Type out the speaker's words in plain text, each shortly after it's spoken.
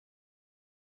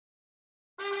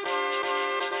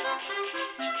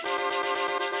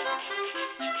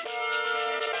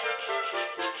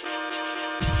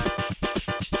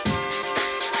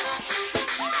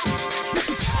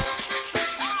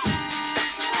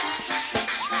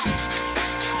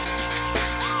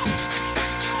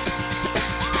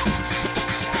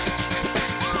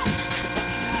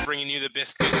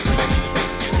biscuit.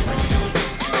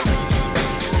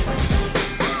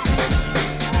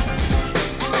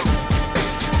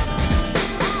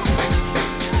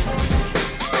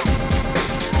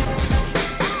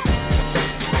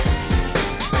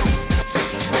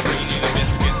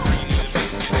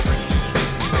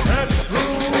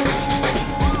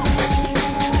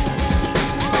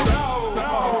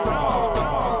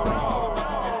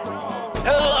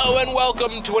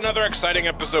 Welcome to another exciting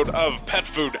episode of Pet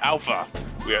Food Alpha.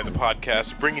 We are the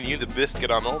podcast bringing you the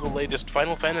biscuit on all the latest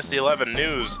Final Fantasy XI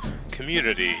news,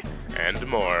 community, and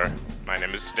more. My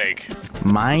name is Steak.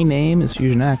 My name is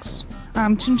Fusion X.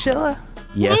 I'm Chinchilla.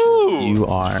 Yes, Woo! you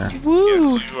are.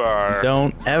 Woo! Yes, you are.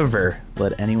 Don't ever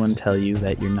let anyone tell you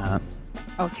that you're not.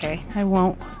 Okay, I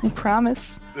won't. I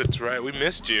promise. That's right, we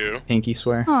missed you. Pinky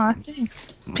swear. Aw,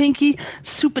 thanks. Pinky,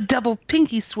 super double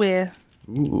pinky swear.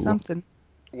 Ooh. Something.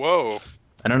 Whoa.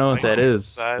 I don't know what that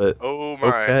is, but Oh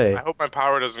my. okay. I hope my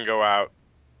power doesn't go out.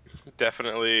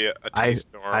 Definitely a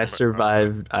T-storm. I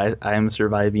survived. I am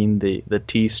surviving the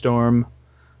T-storm.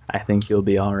 I think you'll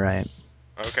be all right.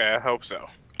 Okay, I hope so.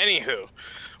 Anywho,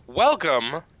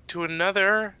 welcome to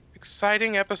another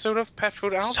exciting episode of Pet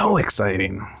Food Alpha. So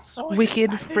exciting. So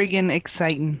Wicked exciting. friggin'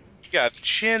 exciting. We got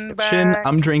Chin back. Chin,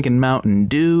 I'm drinking Mountain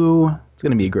Dew. It's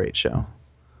gonna be a great show.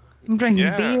 I'm drinking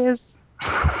Yeah. beers.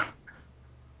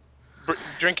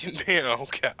 Drinking beer.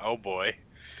 Okay. Oh boy.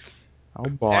 Oh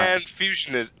boy. And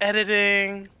Fusion is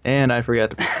editing. And I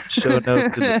forgot to put the show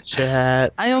notes in the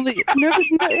chat. I only have you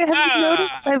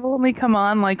noticed I've only come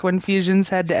on like when Fusions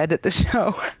had to edit the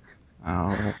show.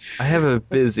 Oh, I have a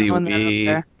busy throwing that up week.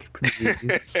 there.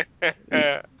 Please.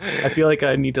 I feel like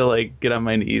I need to like get on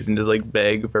my knees and just like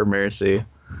beg for mercy.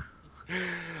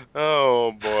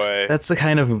 Oh boy. That's the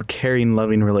kind of caring,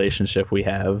 loving relationship we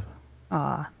have.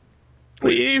 Aw.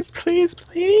 Please, please,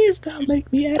 please don't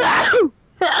make me edit.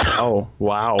 Oh,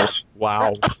 wow.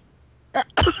 Wow.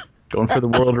 Going for the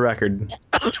world record.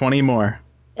 20 more.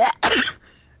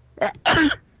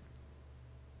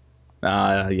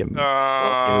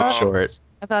 Oh, Short.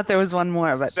 I thought there was one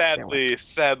more, but sadly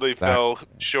fell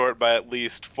short by at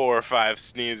least 4 or 5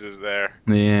 sneezes there.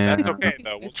 Yeah. That's okay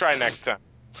though. We'll try next time.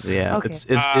 Yeah. Okay.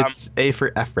 It's A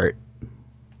for effort.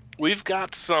 We've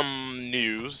got some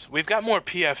news. We've got more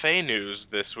PFA news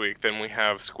this week than we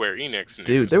have Square Enix news.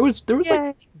 Dude, there was Yay.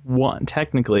 like one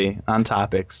technically on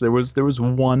topics. There was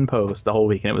one post the whole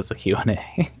week and it was the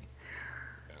Q&A.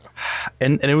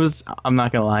 and it was, I'm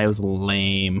not gonna lie, it was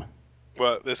lame.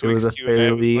 Well, this It was week's a Q&A was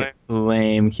fairly lame.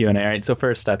 lame Q&A. All right, so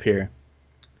first up here.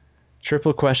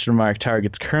 Triple question mark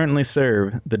targets currently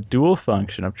serve the dual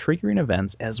function of triggering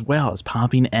events as well as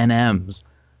popping NMs.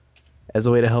 As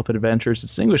a way to help adventurers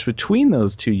distinguish between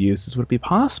those two uses, would it be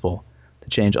possible to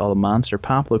change all the monster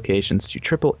pop locations to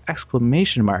triple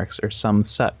exclamation marks or some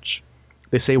such?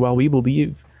 They say while we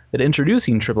believe that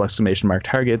introducing triple exclamation mark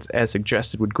targets as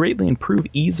suggested would greatly improve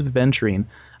ease of venturing,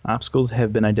 obstacles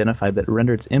have been identified that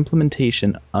render its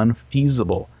implementation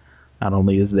unfeasible. Not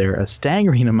only is there a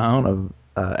staggering amount of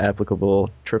applicable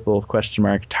triple question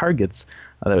mark targets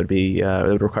that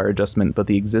would require adjustment, but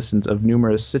the existence of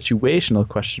numerous situational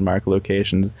question mark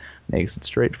locations makes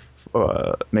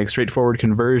straightforward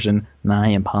conversion nigh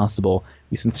impossible.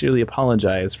 We sincerely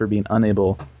apologize for being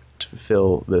unable to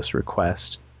fulfill this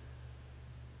request.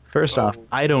 First off,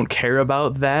 I don't care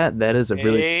about that. That is a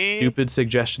really stupid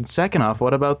suggestion. Second off,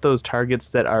 what about those targets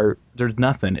that there's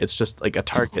nothing. It's just like a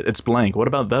target. It's blank. What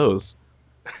about those?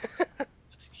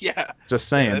 Yeah. Just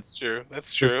saying. Yeah, that's true.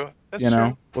 That's true. That's you know,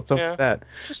 true. what's up with that?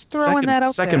 Just throwing that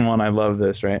out Second there. one, I love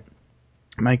this, right?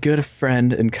 My good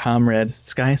friend and comrade,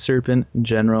 Sky Serpent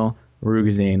General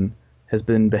Rugadine, has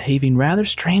been behaving rather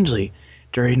strangely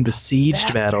during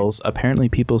besieged battles. Apparently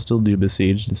people still do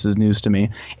besiege. This is news to me.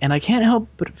 And I can't help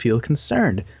but feel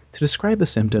concerned. To describe a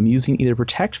symptom, using either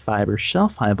Protect 5 or Shell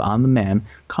 5 on the man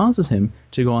causes him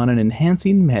to go on an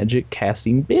enhancing magic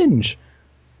casting binge.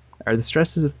 Are the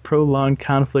stresses of prolonged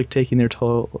conflict taking their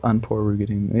toll on poor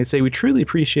Rugadine? They say, we truly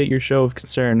appreciate your show of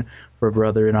concern for a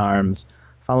brother in arms.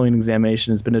 Following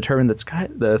examination, it has been determined that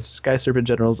the Sky Serpent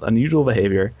General's unusual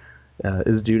behavior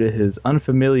is due to his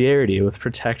unfamiliarity with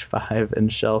Protect 5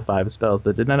 and Shell 5 spells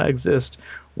that did not exist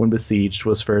when Besieged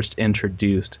was first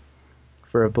introduced.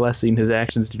 For a blessing, his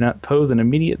actions do not pose an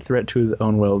immediate threat to his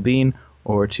own well-being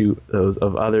or to those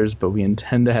of others, but we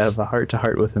intend to have a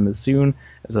heart-to-heart with him as soon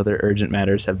as other urgent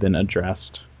matters have been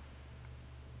addressed.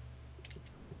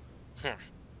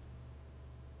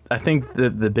 I think the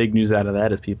big news out of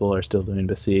that is people are still doing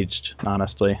Besieged,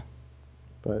 honestly.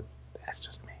 But that's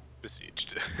just me.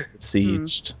 Besieged.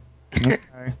 Besieged.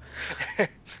 Okay.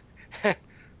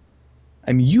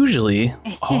 I'm usually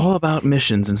all about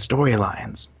missions and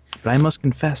storylines, but I must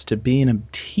confess to being a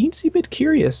teensy bit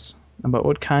curious about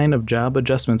what kind of job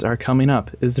adjustments are coming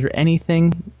up. Is there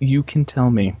anything you can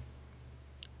tell me?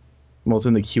 Well, it's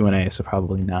in the Q&A, so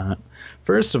probably not.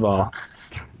 First of all,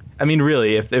 I mean,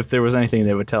 really, if there was anything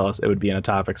they would tell us, it would be in a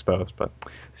topics post. But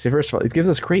see, first of all, it gives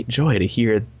us great joy to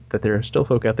hear that there are still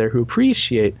folk out there who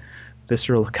appreciate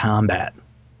visceral combat.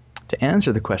 To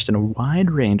answer the question, a wide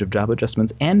range of job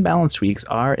adjustments and balance tweaks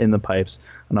are in the pipes,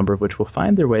 a number of which will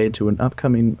find their way to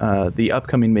the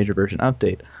upcoming major version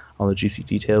update. All the juicy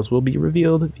details will be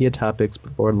revealed via topics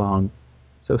before long,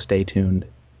 so stay tuned.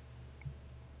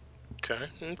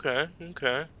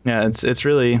 Okay. Yeah, it's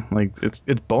really like it's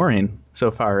boring so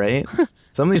far, right?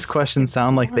 Some of these questions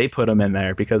sound like they put them in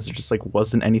there because there just like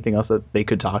wasn't anything else that they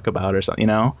could talk about or something, you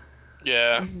know?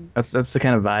 Yeah. That's the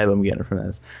kind of vibe I'm getting from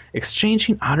this.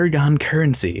 Exchanging Ottergon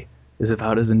currency is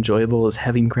about as enjoyable as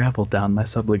having gravel down my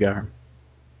subligar.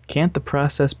 Can't the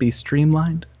process be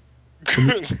streamlined? In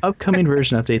the upcoming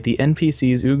version update, the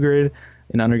NPCs Ugarid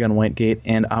in Underground Whitegate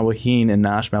and Awahin in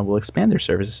Nashma will expand their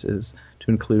services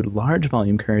to include large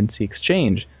volume currency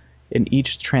exchange. In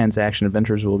each transaction,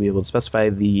 adventurers will be able to specify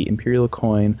the imperial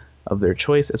coin of their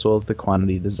choice as well as the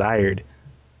quantity desired.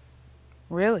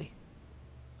 Really?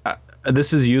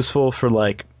 This is useful for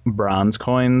like bronze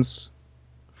coins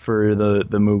for the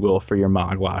Moogle for your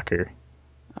Mog Locker.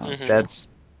 Mhm. That's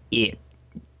it.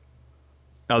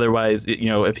 Otherwise, you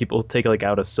know, if people take like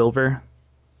out a silver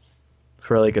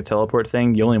for like a teleport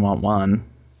thing, you only want one.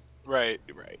 Right.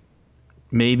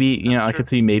 Maybe, you know, That's I true. could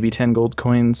see maybe 10 gold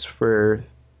coins for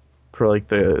like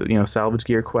the, you know, salvage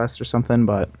gear quest or something,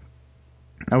 but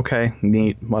okay,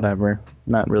 neat, whatever.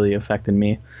 Not really affecting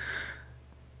me.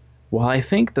 While I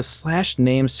think the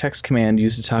 /names text command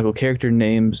used to toggle character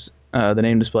names, the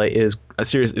name display is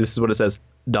serious. This is what it says,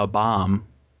 da bomb.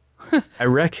 I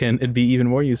reckon it'd be even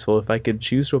more useful if I could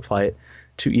choose to apply it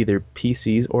to either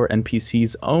PCs or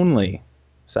NPCs only.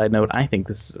 Side note, I think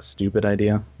this is a stupid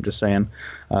idea. I'm just saying.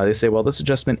 They say, while this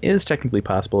adjustment is technically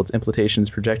possible, its implementation is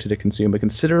projected to consume a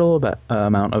considerable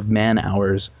amount of man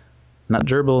hours. Not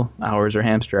gerbil hours or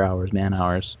hamster hours, man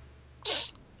hours.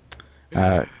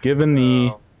 Given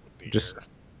the... Oh, dear. Just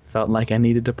felt like I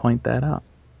needed to point that out.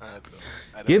 I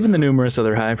don't Given the know. numerous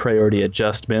other high-priority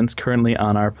adjustments currently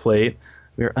on our plate,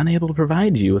 we are unable to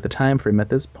provide you with a time frame at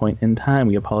this point in time.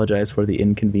 We apologize for the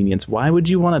inconvenience. Why would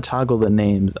you want to toggle the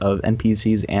names of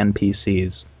NPCs and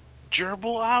PCs?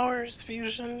 Gerbil hours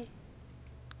fusion.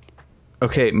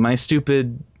 Okay, my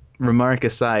stupid remark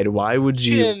aside, why would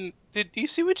you... Jin, did you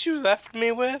see what you left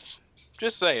me with?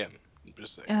 Just saying.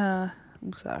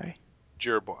 I'm sorry.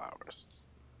 Gerbil hours.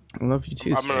 I love you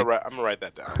too, I'm gonna Snake. write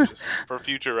that down just for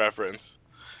future reference.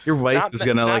 Your wife Not- is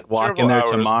gonna not like walk in gerbil there hours,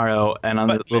 tomorrow, and on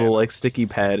the but little nano. like sticky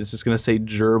pad, it's just gonna say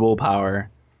gerbil power.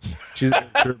 She's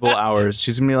gerbil hours.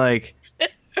 She's gonna be like,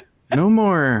 no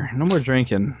more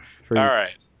drinking. All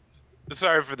right.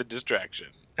 Sorry for the distraction.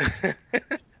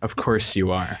 Of course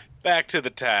you are. Back to the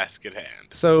task at hand.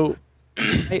 So,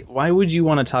 why would you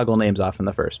want to toggle names off in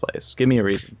the first place? Give me a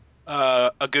reason.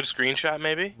 A good screenshot,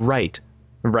 maybe. Right.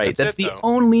 That's That's it, the though.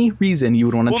 only reason you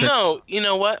would want to. Well, no. You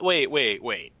know what?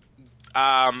 Wait.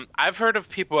 I've heard of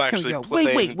people actually go.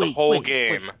 playing the whole wait.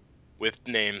 game with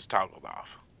names toggled off.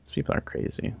 These people are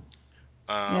crazy.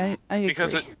 Yeah, I agree.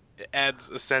 Because it adds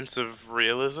a sense of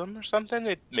realism or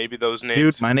something. Maybe those names.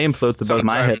 Dude, my name floats above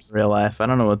my head sometimes- in real life. I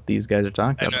don't know what these guys are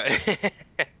talking I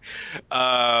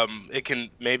about. know. It can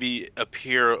maybe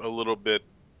appear a little bit,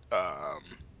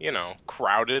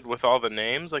 crowded with all the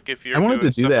names. Like if you're. I wanted to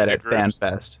doing do stuff that in at groups.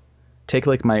 FanFest. Take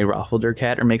like my Raffledore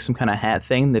cat or make some kind of hat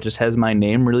thing that just has my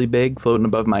name really big floating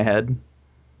above my head.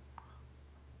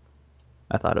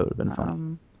 I thought it would have been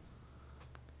fun.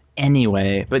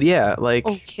 Anyway, but yeah, like,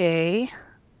 Okay.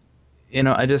 you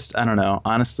know, I don't know.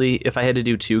 Honestly, if I had to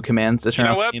do 2 commands to You turn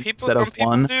know off what? names People, instead some of people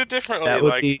 1, do differently. that would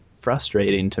Like, be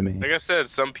frustrating to me. like I said,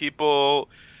 some people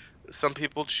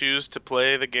choose to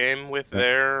play the game with Yeah.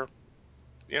 their,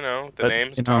 the But,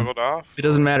 names you know, toggled off. It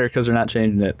doesn't matter because they're not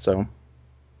changing it, so...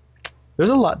 There's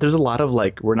a lot of,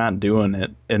 like, we're not doing it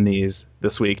in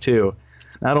this week, too.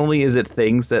 Not only is it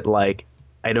things that, like,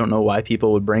 I don't know why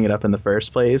people would bring it up in the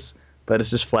first place, but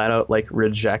it's just flat out, like,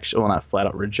 rejection. Well, not flat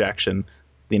out rejection.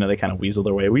 You know, they kind of weasel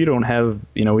their way. We don't have,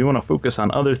 we want to focus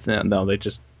on other things. No,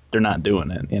 they're not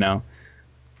doing it,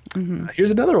 Mm-hmm.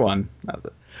 Here's another one.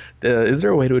 Is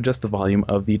there a way to adjust the volume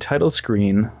of the title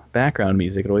screen background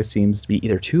music? It always seems to be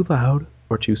either too loud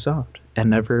or too soft,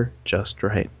 and never just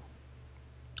right.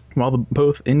 While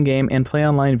both in-game and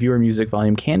play-online viewer music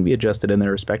volume can be adjusted in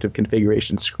their respective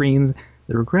configuration screens,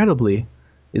 there regrettably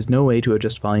is no way to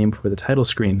adjust volume for the title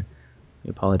screen. We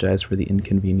apologize for the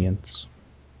inconvenience.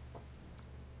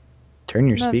 Turn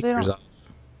your No, they speakers don't. off.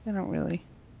 They don't really.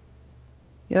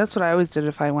 Yeah, that's what I always did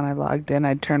when I logged in.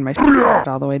 I'd turn my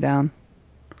all the way down.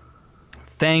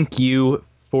 Thank you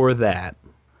for that.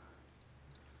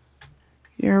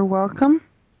 You're welcome.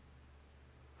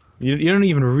 You don't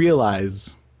even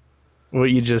realize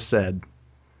what you just said.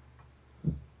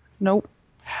 Nope.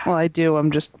 Well, I do. I'm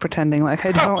just pretending like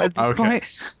I don't at this Okay.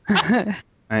 point.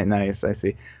 Right, nice, I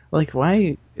see. Like,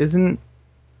 why isn't...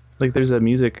 Like, there's a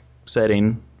music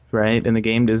setting, right, in the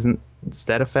game. Does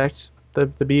that affect the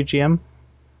BGM?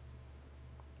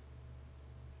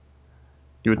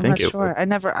 You would I'm think not it sure.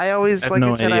 would. I always, I have like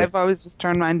no I said, idea. I've always just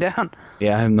turned mine down.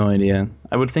 Yeah, I have no idea.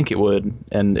 I would think it would,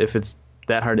 and if it's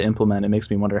that hard to implement, it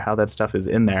makes me wonder how that stuff is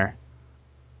in there.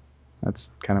 That's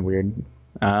kind of weird.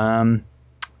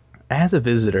 As a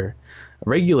visitor, a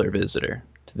regular visitor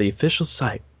to the official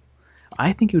site,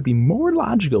 I think it would be more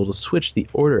logical to switch the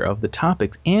order of the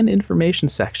topics and information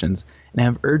sections and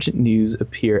have urgent news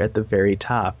appear at the very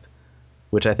top,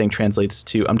 which I think translates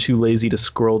to I'm too lazy to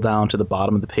scroll down to the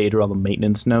bottom of the page where all the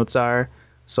maintenance notes are,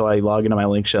 so I log into my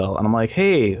link shell and I'm like,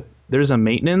 hey, there's a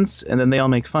maintenance, and then they all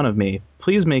make fun of me.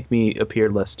 Please make me appear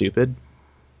less stupid.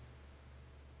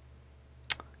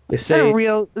 They Is that say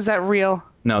real? Is that real?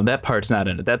 no, that part's not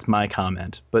in it. That's my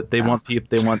comment. But they want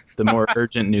the more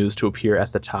urgent news to appear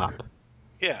at the top.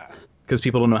 Yeah. Because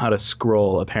people don't know how to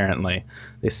scroll, apparently.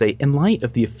 They say, in light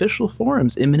of the official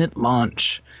forum's imminent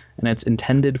launch and its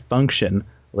intended function,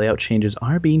 layout changes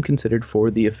are being considered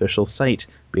for the official site.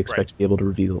 We expect to be able to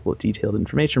reveal detailed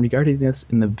information regarding this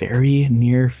in the very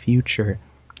near future.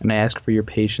 And I ask for your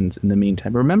patience in the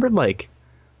meantime. Remember, like,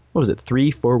 what was it,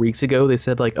 3-4 weeks ago, they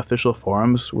said, like, official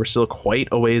forums were still quite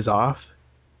a ways off?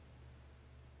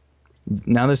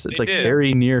 Now it's like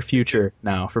very near future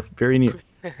now, for very near.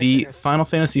 The Final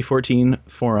Fantasy XIV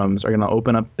forums are going to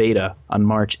open up beta on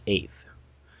March 8th.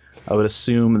 I would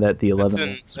assume that the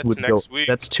 11 would go. Week.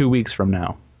 That's 2 weeks from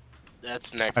now.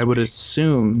 That's next I would week.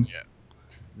 assume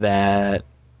that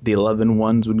the 11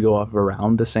 ones would go off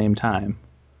around the same time.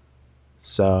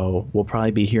 So we'll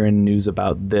probably be hearing news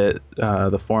about the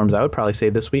forums, I would probably say,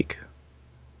 this week.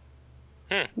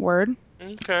 Word.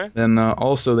 Okay. Then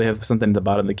also they have something at the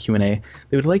bottom of the Q&A.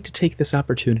 They would like to take this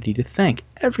opportunity to thank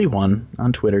everyone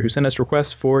on Twitter who sent us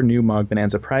requests for new Mog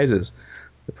Bonanza prizes.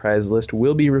 The prize list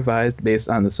will be revised based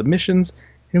on the submissions,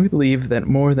 and we believe that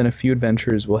more than a few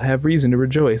adventurers will have reason to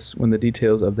rejoice when the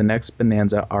details of the next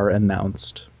Bonanza are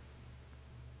announced.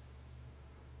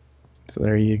 So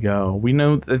there you go. We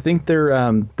know. I think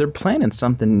they're planning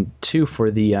something too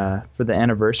for the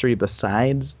anniversary.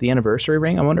 Besides the anniversary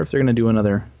ring, I wonder if they're going to do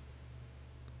another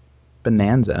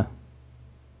Bonanza.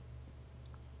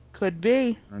 Could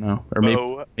be. I don't know. Or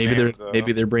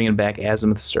maybe they're bringing back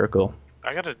Azimuth Circle.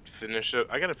 I gotta finish it.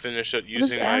 What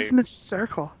using is Azimuth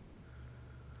Circle?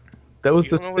 That was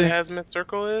You the don't know thing. what Azimuth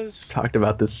Circle is? Talked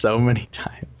about this so many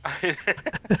times.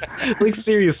 Like,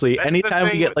 seriously, That's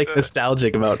anytime we get like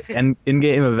nostalgic about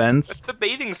in-game events. That's the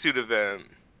bathing suit event,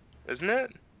 isn't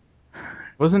it?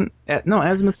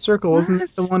 Azimuth Circle wasn't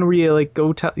it the one where you like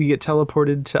you get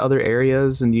teleported to other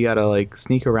areas and you gotta like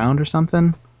sneak around or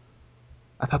something?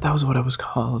 I thought that was what it was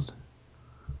called.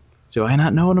 Do I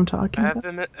not know what I'm talking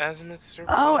about? Azimuth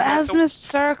Circle. Oh, Azimuth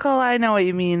Circle. I know what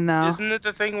you mean, though. Isn't it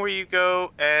the thing where you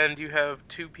go and you have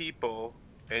two people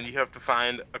and you have to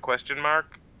find a question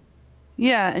mark?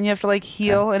 Yeah, and you have to like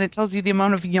heal, and it tells you the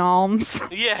amount of yalms.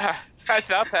 Yeah, I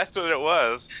thought that's what it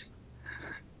was.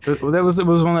 It was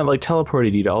one that like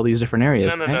teleported you to all these different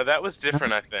areas. No, that was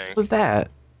different. I think. What was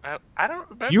that? I don't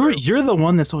remember. You're the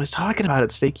one that's always talking about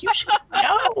it, Steak. You should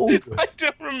know. I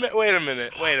don't remember. Wait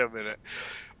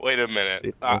a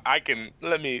minute. I can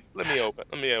let me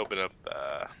open up.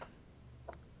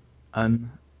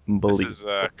 Unbelievable. This is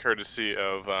courtesy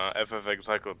of FF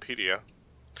Encyclopedia.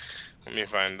 Let me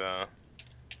find.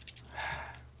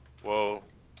 Whoa!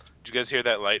 Did you guys hear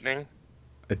that lightning?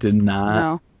 I did not.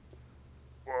 No.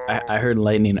 I heard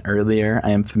lightning earlier. I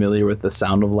am familiar with the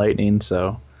sound of lightning,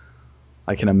 so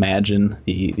I can imagine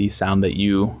the sound that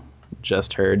you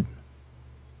just heard.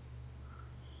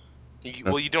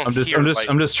 Well, you don't. I'm just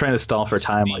trying to stall for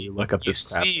time while you look up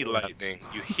this crap. You see lightning.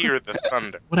 You hear the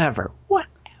thunder. Whatever.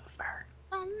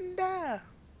 Thunder.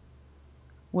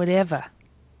 Whatever.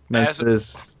 Yeah,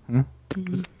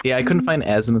 I couldn't find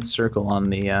Azimuth Circle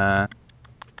on the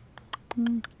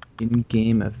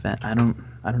in-game event. I don't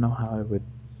know how I would.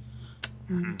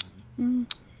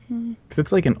 Because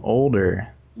it's like an older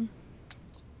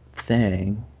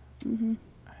thing.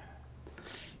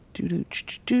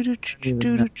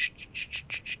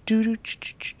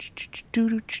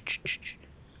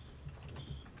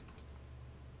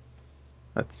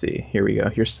 Let's see. Here we go.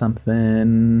 Here's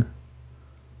something.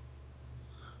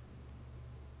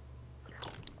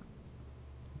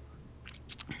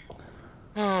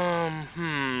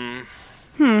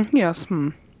 Hmm. Yes.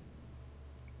 There's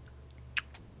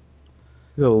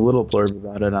a little blurb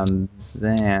about it on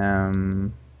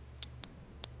Zam.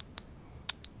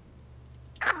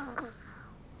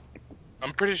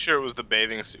 I'm pretty sure it was the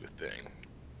bathing suit thing.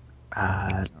 I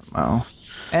don't know.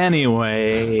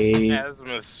 Anyway.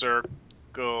 Azimuth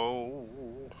Circle.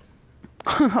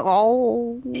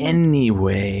 Oh.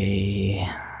 Anyway.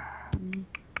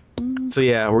 So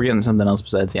yeah, we're getting something else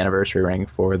besides the anniversary ring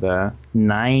for the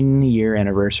 9-year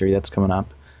anniversary that's coming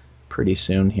up pretty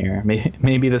soon here.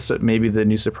 Maybe the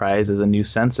new surprise is a new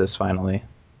census finally.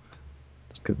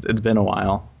 It's been a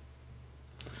while.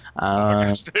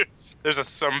 There's a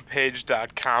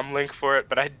somepage.com link for it,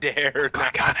 but I dare not.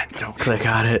 Click on it. Don't click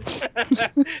on it.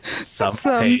 Some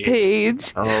page.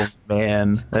 page. Oh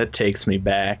man, that takes me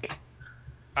back.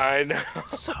 I know.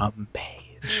 Some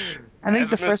page. I think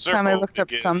the Azimuth first time I Circle looked up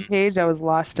begins. some page, I was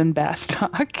lost in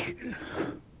Bastock.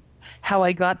 How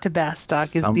I got to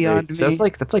Bastock is Some beyond page. me.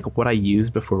 That's like what I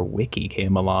used before Wiki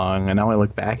came along, and now I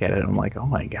look back at it and I'm like, oh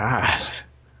my god.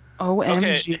 OMG.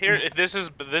 Okay, here this is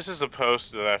a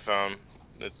post that I found.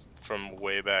 It's from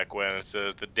way back when. It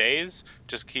says the days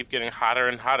just keep getting hotter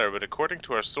and hotter, but according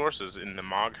to our sources in the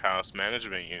Mog House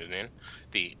Management Union,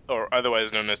 or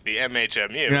otherwise known as the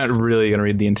MHMU. You're not really gonna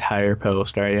read the entire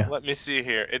post, are you? Let me see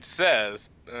here. It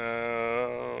says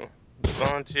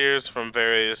volunteers from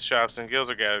various shops and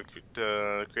guilds are gathered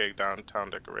to create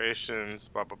downtown decorations.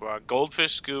 Blah blah blah.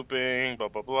 Goldfish scooping. Blah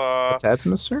blah blah. What's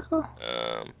Azimuth Circle?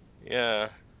 Yeah.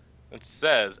 It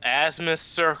says, Azimuth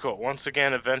Circle. Once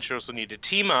again, adventurers will need to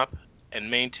team up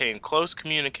and maintain close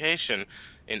communication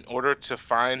in order to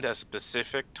find a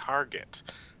specific target.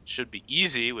 Should be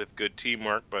easy with good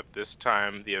teamwork, but this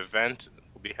time the event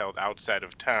will be held outside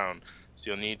of town, so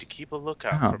you'll need to keep a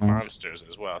lookout for monsters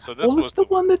as well. So this what was the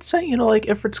one that sent you to like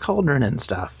Ifrit's Cauldron and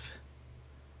stuff?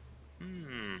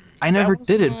 I never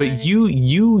did it, but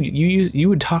you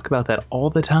would talk about that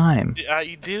all the time.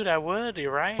 Dude, I would.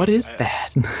 You're right. What is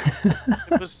that?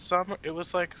 It was summer. It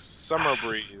was like Summer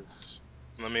Breeze.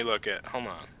 Let me look at. Hold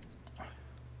on. I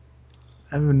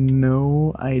have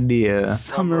no idea.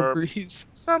 Summer Breeze.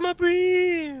 Summer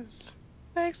Breeze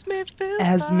makes me feel.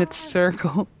 Azimuth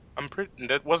Circle. I'm pretty.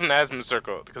 That wasn't Azimuth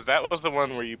Circle because that was the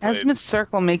one where you played. Azimuth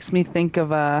Circle makes me think of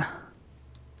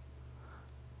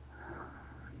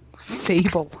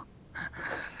Fable.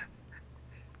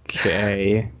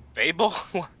 Okay. Fable?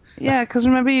 Yeah, because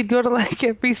remember you'd go to like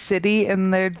every city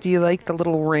and there'd be like the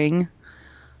little ring,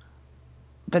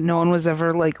 but no one was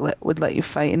ever like would let you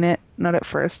fight in it. Not at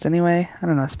first, anyway. I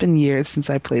don't know. It's been years since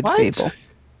I played Fable.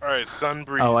 All right,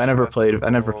 Sunbreeze. Oh, I never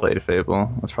played Fable.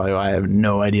 That's probably why I have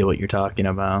no idea what you're talking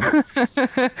about.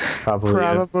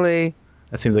 Probably.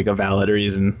 That seems like a valid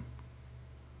reason.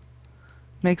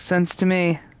 Makes sense to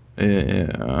me.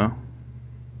 Yeah.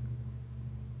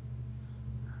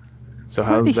 So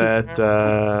how's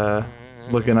that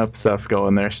looking up stuff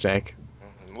going there, Steak?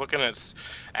 Looking at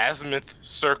Azimuth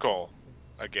Circle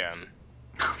again.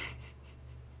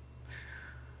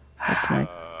 That's nice.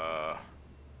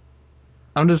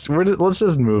 Let's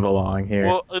just move along here.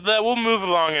 Well, we'll move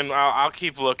along, and I'll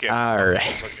keep looking. All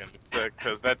right.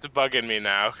 Because that's bugging me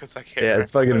now. Because I can't. Yeah,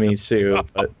 it's bugging me too.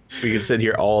 But we could sit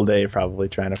here all day probably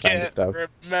trying to find Can't stuff.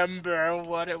 remember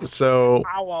what it was So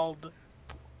called.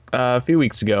 A few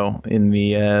weeks ago in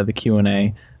the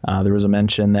Q&A, there was a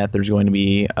mention that there's going to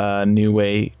be a new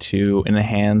way to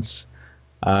enhance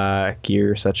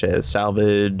gear such as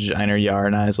salvage, Einar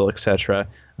Yarnazel, etc.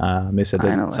 They said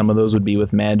that some of those would be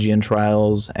with Magian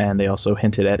trials, and they also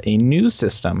hinted at a new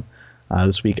system.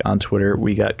 This week on Twitter,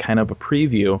 we got kind of a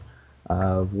preview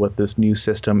of what this new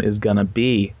system is going to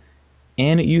be,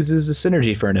 and it uses a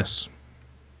synergy furnace.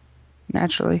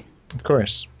 Naturally. Of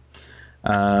course.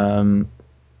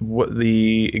 What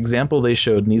the example they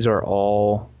showed, and these are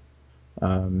all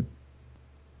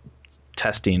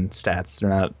testing stats. They're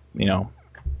not,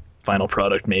 final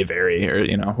product may vary or,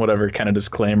 whatever kind of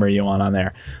disclaimer you want on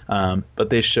there.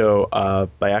 But they show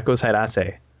Byaku's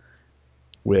Hirase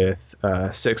with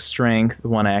 6 strength,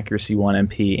 1 accuracy, 1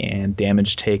 MP, and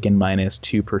damage taken minus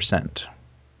 2%.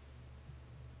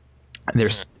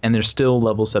 And they're still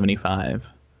level 75.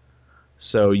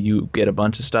 So you get a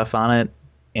bunch of stuff on it,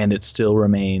 and it still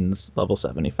remains level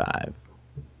 75.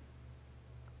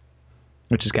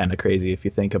 Which is kind of crazy if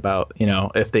you think about,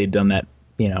 if they'd done that,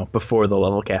 before the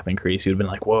level cap increase, you'd have been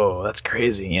like, whoa, that's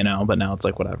crazy, but now it's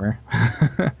like, whatever.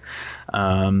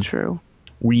 True.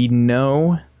 We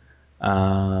know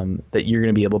that you're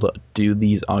going to be able to do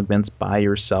these augments by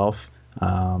yourself.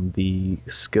 The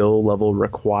skill level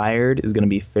required is going to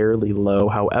be fairly low.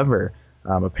 However,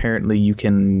 apparently you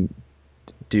can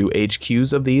do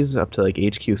HQs of these up to like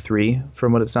HQ 3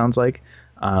 from what it sounds like.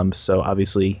 So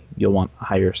obviously you'll want a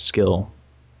higher skill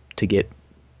to get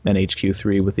an HQ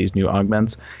 3 with these new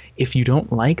augments. If you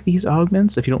don't like these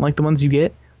augments, if you don't like the ones you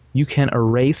get, you can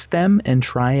erase them and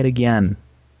try it again.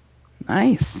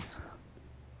 Nice.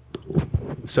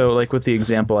 So like with the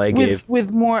example I gave,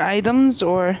 With more items,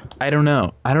 or I don't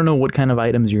know what kind of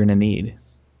items you're going to need.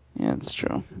 yeah, it's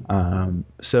true.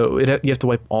 So you have to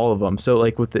wipe all of them. So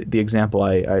like with the example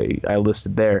I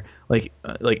listed there, like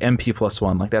MP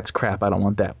 +1, like that's crap. I don't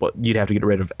want that. But you'd have to get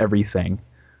rid of everything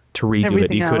to redo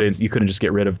Everything it. else. You couldn't just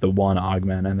get rid of the one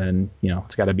augment and then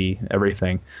it's got to be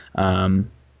everything.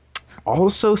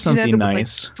 Also You'd something end up with, like,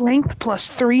 nice. strength plus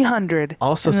 300.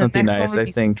 Also and the something next one nice. would I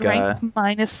be think. strength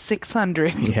minus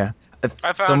 600. Yeah.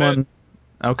 I found Someone.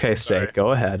 it. Okay, Sorry. Steak.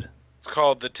 Go ahead. It's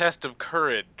called the Test of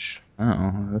Courage.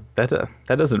 Oh, that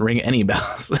doesn't ring any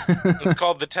bells. It's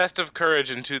called the Test of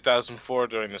Courage in 2004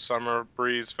 during the Summer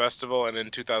Breeze Festival, and in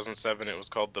 2007 it was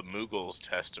called the Moogle's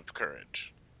Test of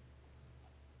Courage.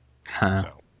 Huh. So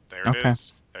there it Okay.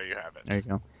 is. There you have it. There you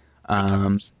go. Good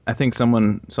times. I think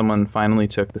someone finally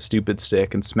took the stupid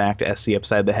stick and smacked SC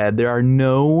upside the head. There are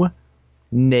no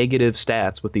negative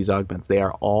stats with these augments. They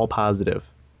are all positive.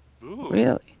 Ooh.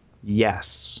 Really?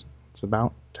 Yes. It's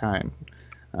about time.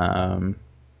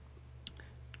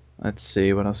 Let's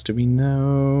see. What else do we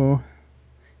know?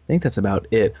 I think that's about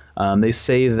it. They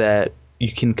say that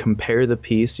you can compare the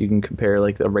piece. You can compare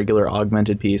like the regular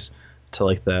augmented piece to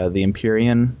like the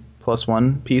Empyrean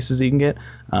 +1 pieces you can get.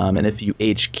 And if you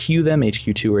HQ them,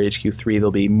 HQ2 or HQ3,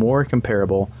 they'll be more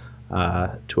comparable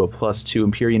to a +2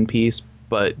 Empyrean piece.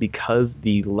 But because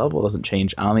the level doesn't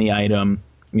change on the item,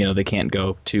 they can't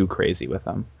go too crazy with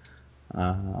them.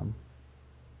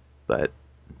 But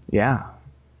yeah.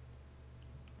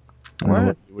 I don't know,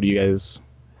 Word. what do you guys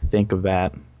think of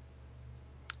that?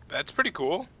 That's pretty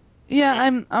cool. Yeah,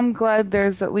 I'm glad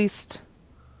there's at least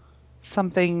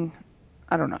something.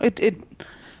 I don't know. It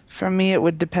for me it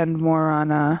would depend more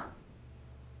on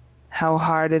how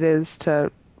hard it is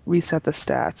to reset the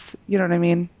stats. You know what I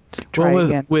mean? To try Well,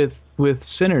 again. with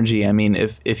synergy, I mean,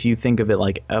 if you think of it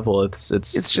like Evel, It's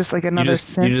just like you another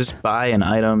just synth. buy an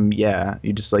item. Yeah,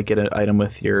 you just like get an item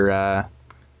with your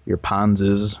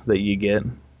Ponzes that you get.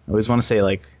 I always want to say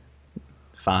like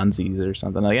Fonzies or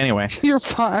something. Like anyway, Your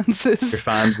Fonzes. your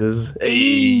Fonzes. Hey.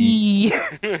 Eee.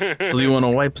 So you want to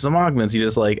wipe some augments? You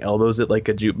just like elbows it like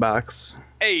a jukebox.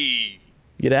 Hey.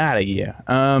 Get out of here.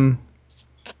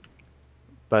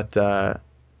 But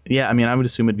yeah, I mean, I would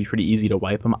assume it'd be pretty easy to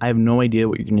wipe them. I have no idea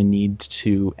what you're going to need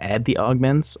to add the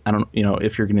augments. I don't,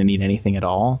 if you're going to need anything at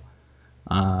all.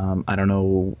 I don't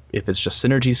know if it's just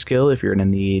synergy skill, if you're going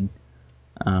to need,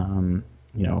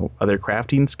 other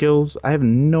crafting skills. I have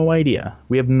no idea.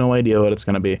 We have no idea what it's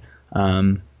going to be.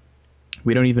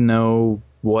 We don't even know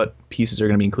what pieces are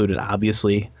going to be included,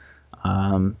 obviously. There's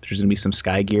going to be some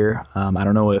sky gear. I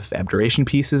don't know if abjuration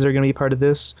pieces are going to be part of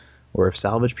this, or if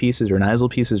salvage pieces or Nizal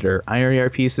pieces or IRER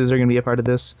pieces are going to be a part of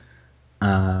this.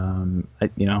 We're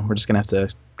just going to have to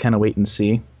kind of wait and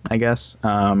see, I guess.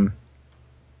 I'm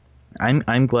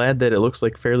glad that it looks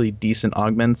like fairly decent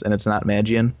augments and it's not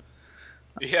Magian.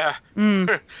 Yeah.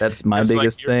 That's my It's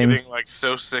biggest like you're thing. getting like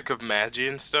so sick of Magi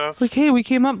and stuff. It's like, hey, we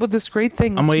came up with this great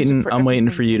thing. I'm Let's use it waiting. for I'm waiting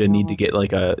everything for you to from need now to on. get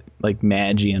like a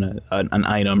Magi and an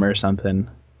item or something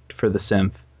for the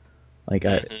synth. Like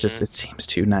it seems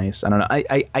too nice. I don't know.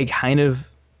 I kind of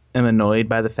am annoyed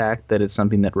by the fact that it's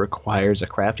something that requires a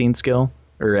crafting skill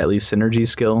or at least synergy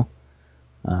skill.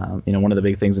 One of the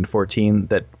big things in 14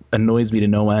 that annoys me to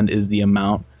no end is the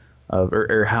amount of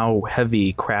or how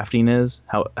heavy crafting is,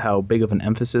 how big of an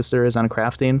emphasis there is on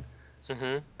crafting.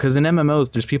 Because in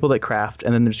MMOs, there's people that craft,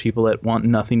 and then there's people that want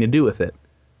nothing to do with it.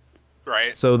 Right.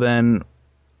 So then,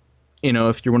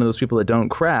 if you're one of those people that don't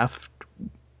craft,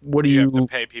 what do You you? have to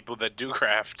pay people that do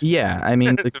craft Yeah, I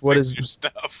mean, like, to what fix is? your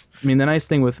stuff. I mean, the nice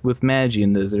thing with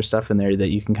Magian is there's stuff in there that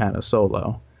you can kind of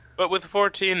solo. But with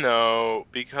 14 though,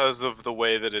 because of the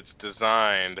way that it's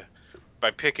designed,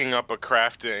 by picking up a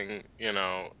crafting,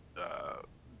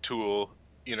 tool,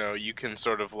 you can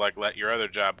sort of like let your other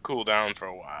job cool down for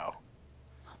a while.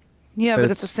 Yeah, But but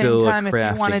at it's the still same a time, if you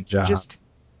crafting wanted to job. just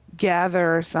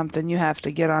gather or something, you have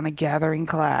to get on a gathering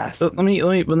class. So let me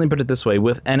put it this way: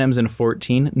 with NMs in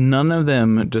 14, none of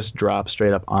them just drop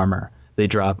straight up armor. They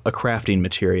drop a crafting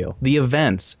material. The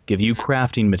events give you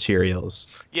crafting materials.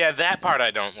 Yeah, that part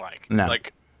I don't like. No.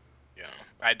 Like,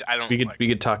 I don't We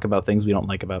could talk about things we don't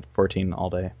like about 14 all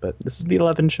day, but this is the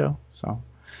 11 show, so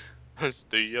It's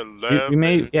the 11 we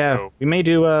may show. we may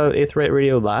do Eighth Right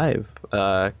Radio live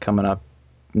coming up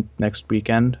next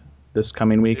weekend, this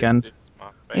coming weekend. This is my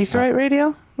Eighth favorite. Right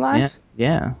Radio live.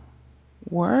 Yeah.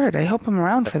 Word. I hope I'm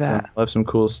around for that. We'll have some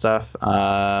cool stuff.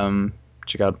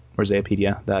 Check out And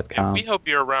Orzapedia.com. we hope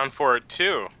you're around for it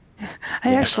too.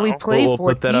 I actually play We'll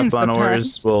 14 put that up on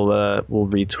sometimes. Ours. We'll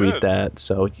retweet Good. that,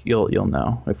 so you'll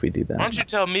know if we do that. Why don't you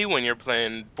tell me when you're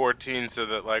playing 14 so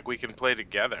that like we can play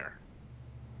together?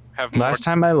 Have more. Last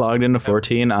time I logged into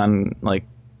 14 on like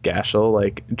Gashel,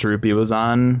 like Droopy was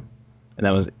on, and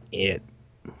that was it.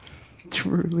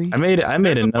 Truly. I made There's a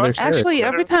another bunch- character. Actually,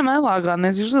 every time I log on,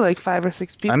 there's usually like 5 or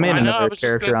 6 people. I made I know, I another was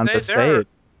just character gonna on say, Facade.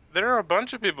 there are a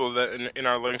bunch of people that in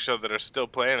our link show that are still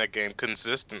playing that game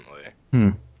consistently.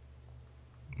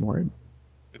 Word.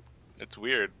 It's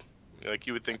weird. Like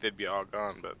you would think they'd be all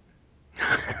gone, but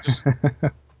it's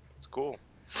cool.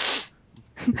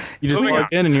 You just Moving log on.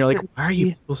 in and you're like, why are you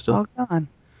people still? All gone.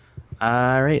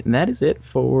 All right, and that is it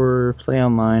for Play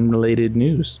Online related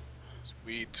news.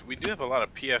 Sweet. We do have a lot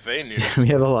of PFA news We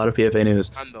have a lot of PFA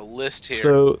news. on the list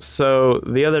here. So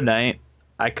the other night,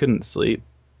 I couldn't sleep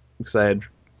because I had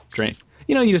drank.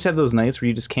 You know, you just have those nights where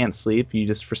you just can't sleep. You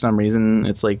just, for some reason,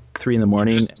 it's like 3 in the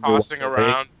morning. just and you're tossing awake.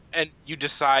 around, and you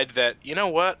decide that you know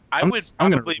what I'm would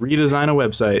going to probably redesign a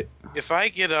website. if I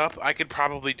get up, I could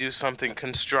probably do something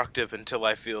constructive until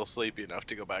I feel sleepy enough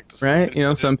to go back to sleep. Right? You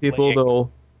know, instead of some just people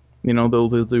laying.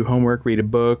 they'll do homework, read a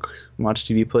book, watch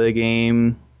TV, play a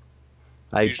game.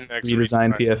 I Fusion X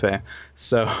redesigned redesign. PFA,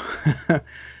 so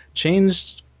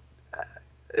changed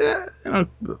a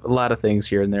lot of things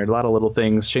here and there, a lot of little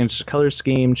things. Changed the color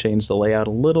scheme, changed the layout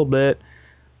a little bit.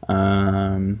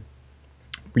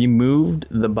 Removed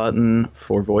the button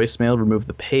for voicemail, removed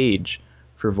the page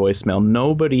for voicemail.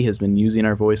 Nobody has been using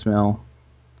our voicemail.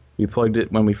 We plugged it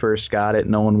when we first got it.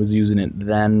 No one was using it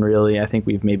then, really. I think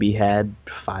we've maybe had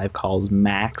 5 calls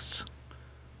max.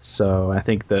 So I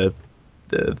think the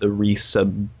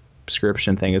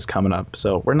resubscription thing is coming up.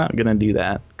 So we're not going to do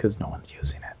that because no one's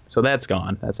using it. So that's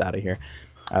gone. That's out of here.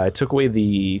 I took away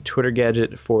the Twitter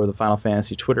gadget for the Final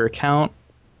Fantasy Twitter account.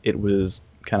 It was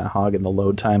kind of hogging the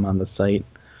load time on the site.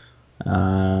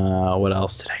 What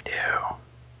else did I do?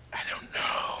 I don't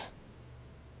know.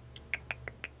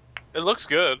 It looks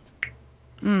good.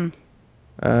 Thank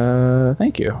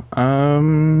you.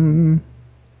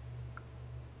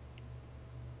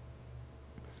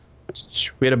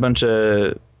 We had a bunch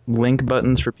of link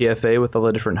buttons for PFA with all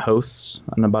the different hosts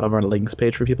on the bottom of our links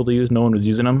page for people to use. No one was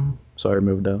using them, so I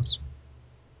removed those.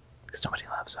 Because somebody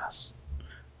loves us.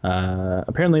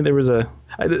 Apparently there was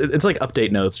it's like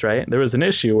update notes, right? There was an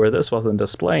issue where this wasn't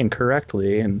displaying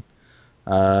correctly, and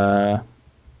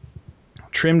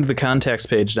trimmed the contacts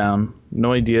page down.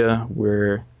 No idea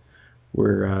where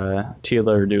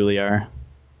Tila or Dooley are.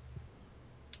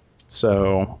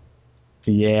 So,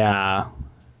 yeah.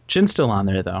 Jin's still on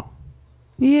there, though.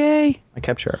 Yay. I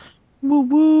kept her. Whoop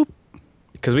whoop.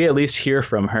 Because we at least hear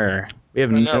from her. We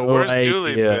have I no know. Where's idea.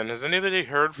 Dooley been? Has anybody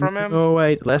heard from him? No,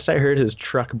 last I heard, his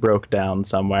truck broke down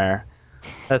somewhere.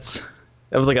 That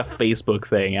was like a Facebook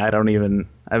thing. I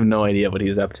have no idea what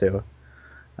he's up to.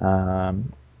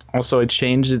 Also, I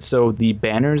changed it so the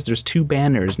banners, there's 2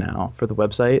 banners now for the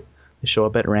website. They show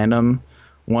up at random.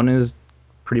 One is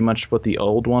pretty much what the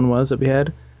old one was that we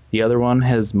had. The other one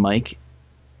has Mike,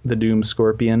 the Doom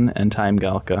Scorpion, and Time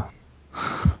Galka.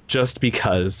 Just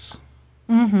because.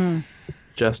 Mm-hmm.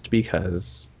 Just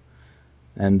because.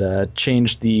 And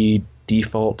changed the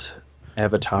default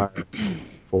avatar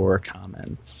for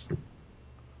comments.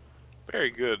 Very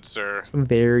good, sir. So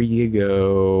there you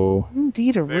go.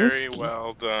 Indeed, a Very rooski.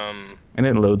 well done. And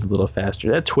it loads a little faster.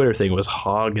 That Twitter thing was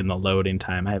hogging the loading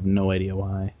time. I have no idea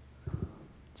why.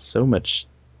 It's so much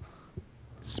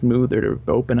smoother to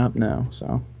open up now,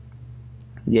 so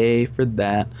yay for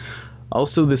that.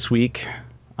 Also this week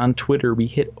on Twitter we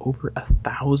hit over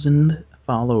 1,000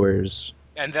 followers.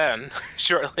 And then,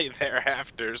 shortly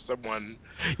thereafter, someone...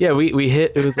 Yeah, we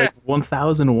hit, it was like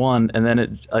 1001, and then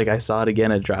it, like, I saw it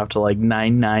again, it dropped to like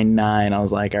 999. I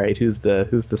was like, all right, who's the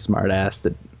smart ass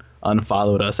that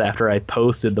unfollowed us after I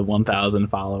posted the 1,000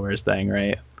 followers thing,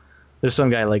 right? There's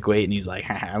some guy like waiting, he's like,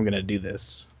 haha, I'm gonna do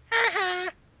this.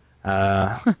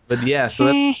 But yeah, so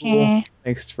that's cool.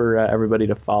 Thanks for everybody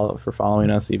for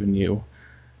following us, even you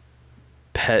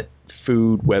pet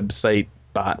food website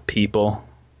bot people.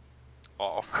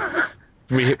 Oh.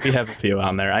 We have a few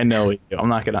on there. I know we do. I'm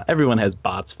not gonna. Everyone has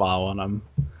bots following them.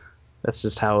 That's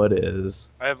just how it is.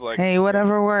 I have like Hey,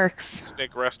 whatever works.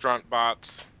 steak restaurant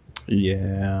bots.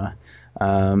 Yeah.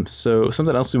 So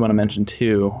something else we want to mention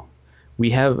too. We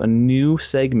have a new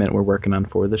segment we're working on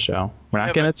for the show. We're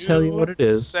not going to tell you what it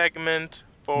is. Segment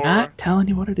for. Not telling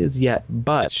you what it is yet, It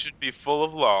but should be full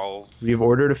of lulls. we've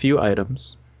ordered a few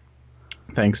items,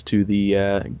 thanks to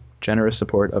the generous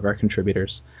support of our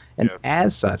contributors. And Yes.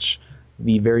 as such,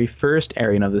 the very first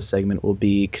airing of this segment will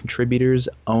be contributors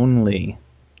only.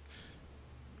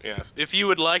 Yes. If you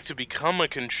would like to become a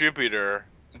contributor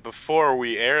before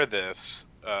we air this,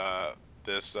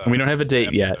 We don't have a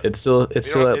date yet. episode. It's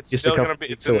still It's still a couple gonna be.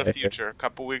 It's weeks in the away. future, a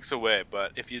couple weeks away.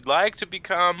 But if you'd like to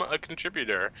become a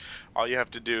contributor, all you have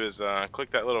to do is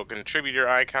click that little contributor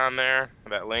icon there,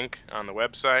 that link on the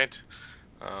website.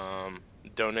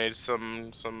 Donate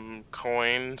some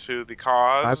coin to the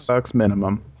cause. $5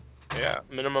 minimum. Yeah,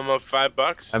 minimum of $5.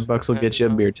 $5 will get you a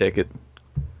And, beer ticket.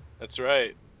 That's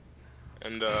right.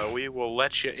 And we will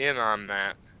let you in on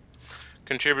that.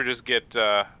 Contributors get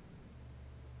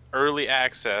early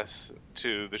access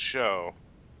to the show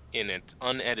in its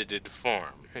unedited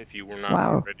form, if you were not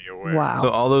Wow. already aware. Wow. So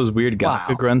all those weird Gothic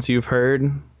Wow. grunts you've heard,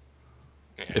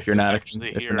 Yeah, if you're not actually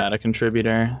if you're not a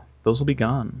contributor, those will be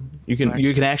gone. You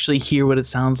can actually hear what it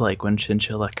sounds like when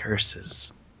Chinchilla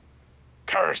curses.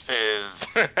 curses,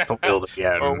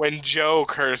 Yeah. or when Joe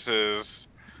curses,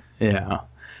 Yeah.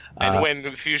 and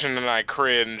when Fusion and I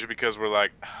cringe because we're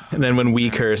like, And then when we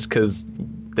curse because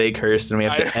they cursed and we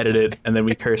have to I- edit it, and then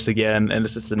we curse again, and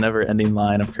it's just a never-ending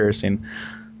line of cursing.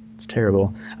 It's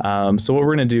terrible. So what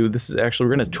we're gonna do? We're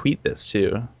gonna tweet this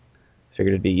too.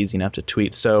 Figured it'd be easy enough to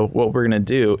tweet. So what we're gonna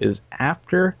do is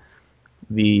after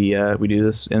we do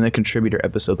this in the contributor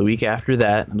episode, the week after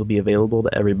that, it'll be available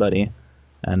to everybody,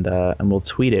 and we'll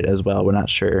tweet it as well. We're not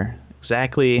sure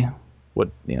exactly what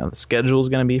the schedule is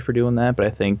going to be for doing that, but I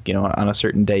think on a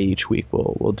certain day each week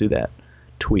we'll do that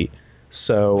tweet.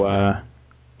 So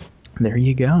there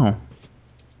you go.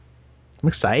 I'm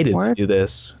excited Word. to do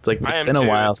this. It's like I it's am been a too.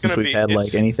 while It's since gonna we've be- had like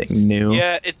it's- anything new.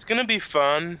 yeah, it's gonna be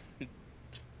fun.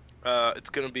 It's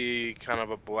gonna be kind of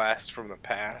a blast from the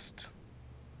past.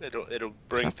 It'll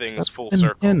bring It's things up full in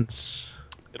circle. hints.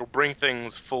 It'll bring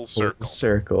things full Full circle.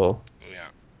 circle. Yeah.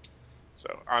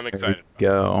 So I'm There excited. we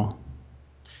go.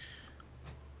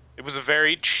 It was a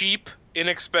very cheap,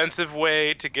 inexpensive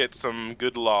way to get some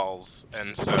good lols,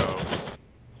 and so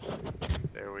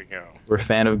there we go. We're a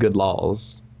fan of good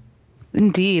laws.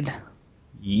 Indeed.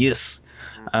 Yes.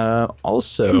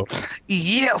 Also,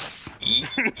 Yes.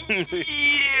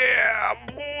 Yeah,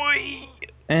 boy.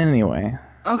 anyway,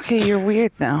 Okay, you're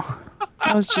weird now.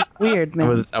 That was just weird, man.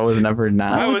 I was never why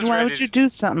not. I would, was why ready would you do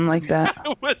something like that?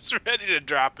 I was ready to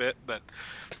drop it, but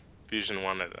Fusion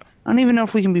wanted to. I don't even know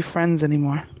if we can be friends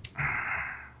anymore.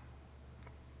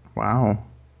 Wow.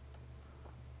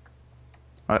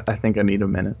 I think I need a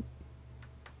minute.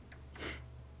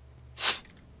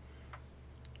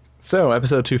 So,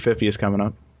 episode 250 is coming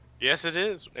up. Yes, it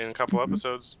is in a couple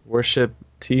episodes. Worship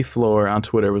T Floor on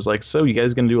Twitter was like, "So, you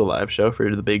guys gonna do a live show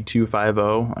for the big 250?"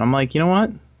 And I'm like, you know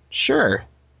what? Sure.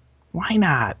 Why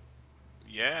not?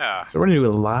 Yeah, So, we're gonna do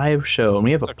a live show, and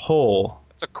we have a poll.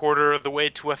 it's a quarter of the way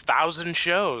to 1,000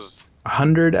 shows.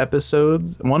 100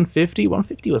 episodes. 150?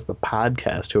 150 was the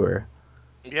podcast tour.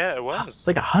 Yeah, it It's was.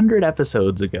 like 100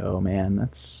 episodes ago, man.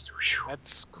 That's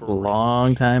That's a crazy.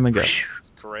 long time ago.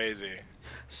 It's crazy.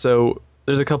 So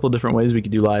there's a couple different ways we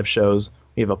could do live shows.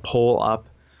 We have a poll up.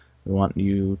 We want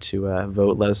you to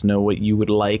vote. Let us know what you would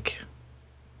like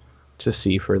to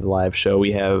see for the live show.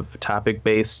 We have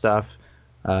topic-based stuff.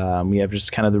 We have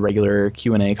just kind of the regular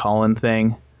Q&A call-in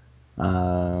thing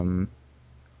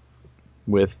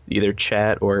with either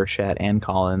chat or chat and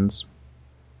call-ins.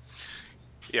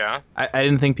 Yeah. I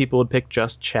didn't think people would pick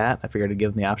just chat. I figured I'd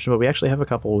give them the option, but we actually have a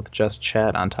couple with just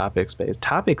chat on topics based.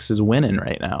 Topics is winning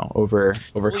right now over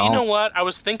Well, call. you know what? I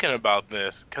was thinking about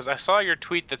this because I saw your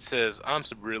tweet that says, "I'm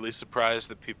really surprised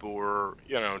that people were,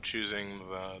 choosing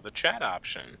the chat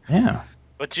option." Yeah.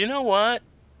 But you know what?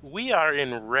 We are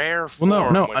in rare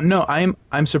Well, form. no.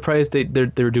 I'm surprised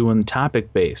they're doing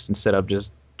topic based instead of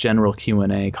just general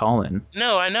Q&A call in.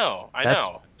 No, I know. I That's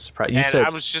know. surprising. You And said I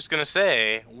was just gonna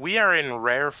say, we are in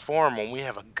rare form when we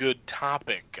have a good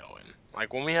topic going.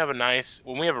 Like when we have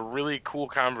a really cool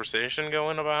conversation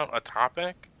going about a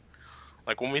topic.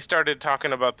 Like when we started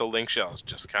talking about the link shells,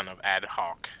 just kind of ad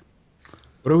hoc.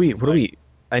 what do we?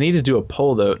 I need to do a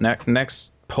poll though.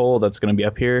 Next poll that's going to be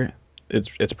up here.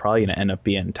 It's probably going to end up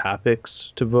being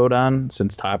topics to vote on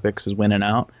since topics is winning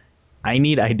out. I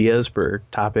need ideas for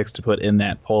topics to put in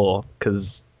that poll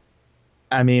because,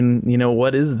 I mean,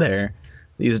 what is there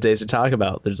these days to talk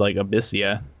about? There's like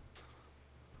Abyssia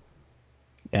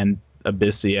and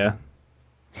Abyssia.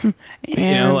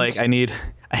 And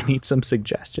I I need some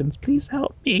suggestions. Please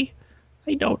help me.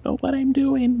 I don't know what I'm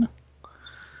doing.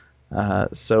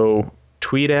 So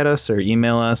tweet at us or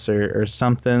email us or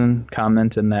something.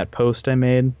 Comment in that post I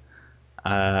made.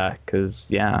 Because,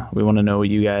 yeah, we want to know what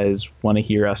you guys want to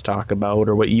hear us talk about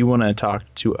or what you want to talk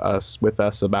to us with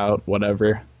us about,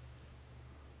 whatever.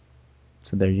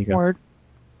 So there you go. Word.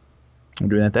 I'm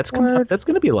doing that. That's coming up. That's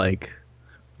going to be like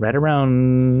right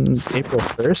around April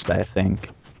 1st, I think.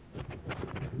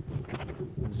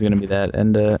 This is going to be that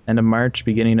end of March,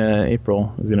 beginning of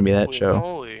April is going to be that Holy show.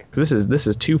 moly. This is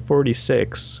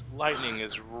 246. Lightning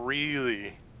is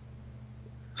really.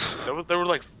 There were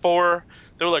like four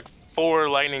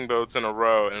lightning bolts in a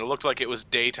row, and it looked like it was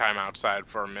daytime outside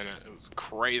for a minute. It was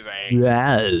crazy.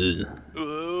 Yeah.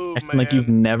 Ooh, Acting man. like you've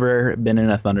never been in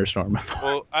a thunderstorm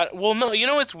before. Well, no. You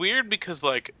know it's weird because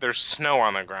like there's snow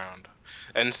on the ground,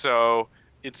 and so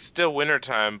it's still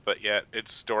wintertime, but yet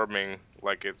it's storming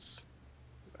like it's.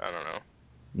 I don't know. It's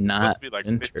Not supposed to be like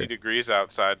winter. 50 degrees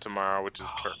outside tomorrow, which is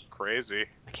crazy.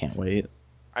 I can't wait.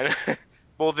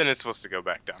 Well, then it's supposed to go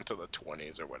back down to the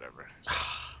 20s or whatever. So,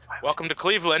 welcome to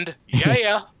Cleveland.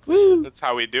 Yeah. Woo! That's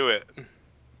how we do it.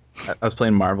 I was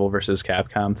playing Marvel vs.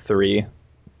 Capcom 3.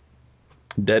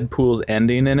 Deadpool's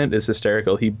ending in it is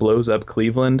hysterical. He blows up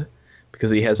Cleveland because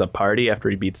he has a party after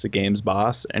he beats the game's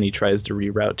boss, and he tries to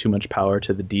reroute too much power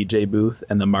to the DJ booth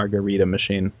and the margarita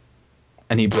machine.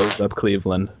 And he blows up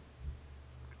Cleveland.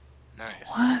 Nice.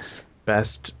 What?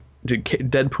 Best. Dude,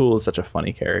 Deadpool is such a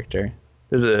funny character.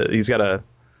 He's got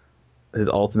his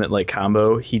ultimate like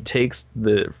combo. He takes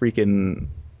the freaking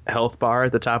health bar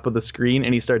at the top of the screen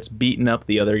and he starts beating up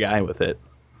the other guy with it.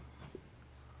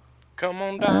 Come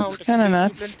on down That's to kinda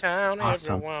nuts. Cleveland town,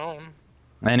 Awesome. everyone.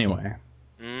 Anyway,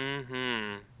 Mm-hmm.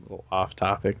 a little off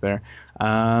topic there.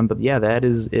 But yeah, that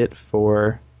is it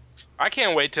for. I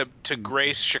can't wait to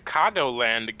grace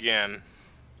Chicagoland again.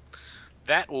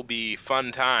 That will be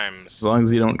fun times. As long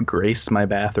as you don't grace my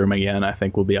bathroom again, I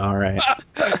think we'll be all right.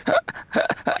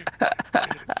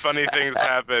 Funny things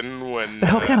happen when. The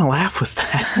hell kind of laugh was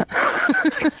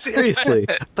that? Seriously,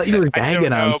 I thought you were I don't gagging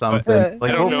know, on but- something. I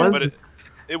Like I don't what know, was but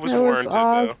it was That warranted though.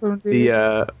 awesome,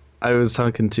 dude. I was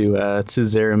talking to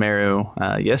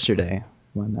Zerumeru yesterday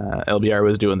when LBR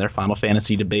was doing their Final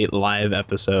Fantasy debate live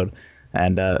episode,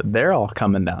 and they're all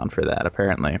coming down for that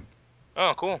apparently.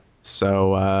 Oh, cool.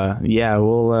 So yeah,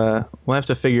 we'll have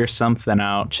to figure something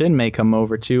out. Chin may come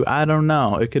over too. I don't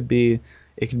know. It could be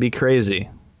crazy.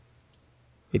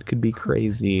 It could be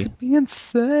crazy, Be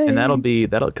insane. and that'll be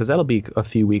a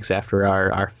few weeks after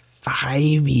our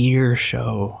 5-year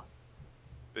show.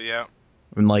 But yeah.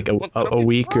 In like a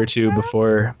week or two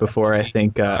before I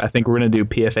think we're gonna do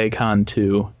PFA Con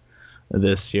 2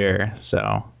 this year.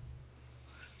 So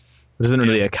it isn't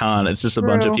really a con. It's just a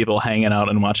bunch of True. people hanging out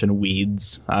and watching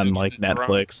weeds on like Getting drunk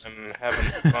Netflix and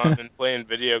having fun and playing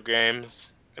video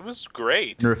games. It was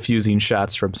great. and refusing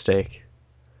shots from steak.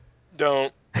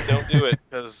 Don't do it,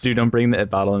 because Dude, don't bring the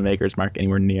bottle of Maker's Mark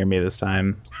anywhere near me this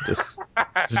time. Just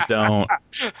don't.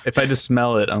 If I just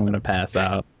smell it, I'm gonna pass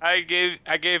out. I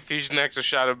gave Fusion X a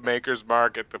shot of Maker's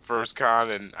Mark at the first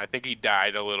con, and I think he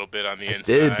died a little bit on the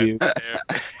inside. did, dude.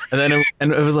 And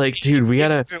then it was like, dude, we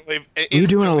gotta. We were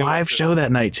doing a live show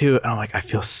that night too, and I'm like, I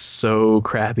feel so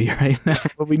crappy right now,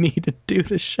 but we need to do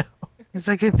the show. It's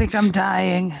like I think I'm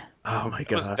dying. Oh my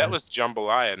god, That was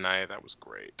Jambalaya night. That was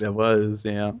great. That was,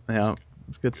 yeah.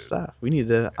 It's good stuff. We need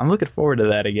to. I'm looking forward to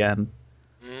that again.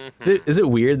 Mhm. Is it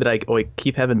weird that I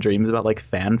keep having dreams about like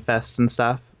fan fests and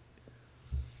stuff?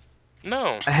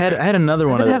 No. I had another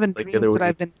one I've of been those, having like, the dreams other that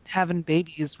I've week. been having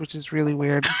babies, which is really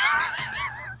weird.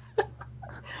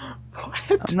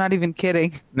 What? I'm not even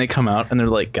kidding. And they come out and they're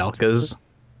like Galkas.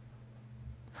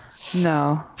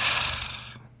 No.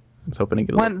 I was hoping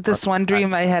to get This one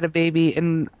dream, I had a baby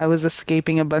and I was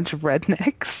escaping a bunch of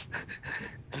rednecks.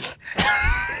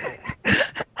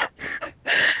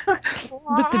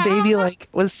 But the baby like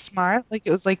was smart, like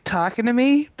it was like talking to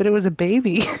me, but it was a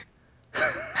baby.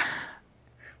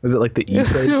 Was it like the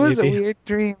E-Trade It was a baby? weird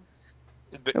dream.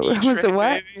 The Was it E-Trade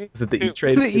what? baby? Was it the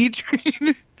E-Trade The baby?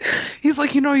 E-Trade. He's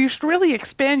like, you should really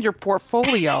expand your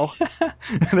portfolio.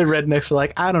 And the rednecks were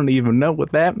like, I don't even know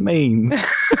what that means.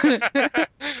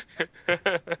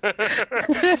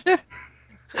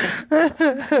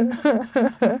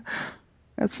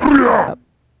 That's fucked up.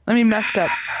 I mean, messed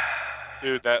up.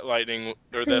 Dude, that lightning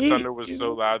or that thunder was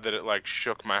so loud that it like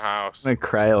shook my house. I'm gonna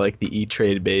cry like the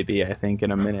E-Trade baby, I think,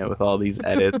 in a minute with all these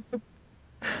edits.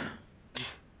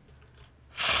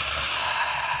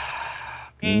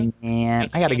 Man,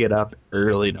 I gotta get up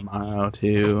early tomorrow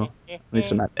too. At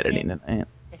least I'm not editing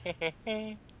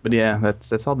tonight. But yeah,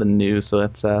 that's all the news. So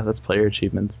that's player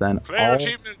achievements then. Player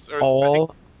achievements, or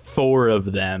All four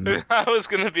of them. I was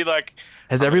gonna be like,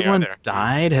 Has how many are everyone there?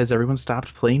 died? Has everyone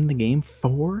stopped playing the game?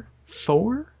 Four?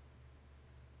 Four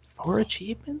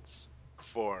achievements?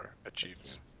 4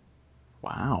 achievements.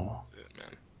 Wow. That's it,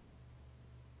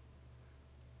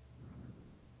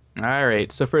 man. All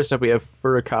right. So first up, we have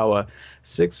Furukawa,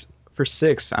 6 for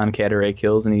 6 on Katarei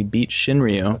kills, and he beat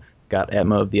Shinryu. Got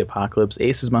Atma of the Apocalypse,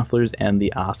 Aces Mufflers, and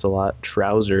the Ocelot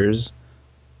Trousers.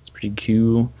 It's pretty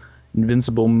cool.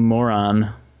 Invincible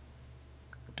Moron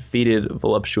defeated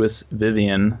Voluptuous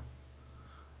Vivian.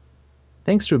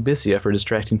 Thanks to Abyssia for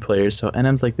distracting players, so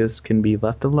NMs like this can be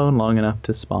left alone long enough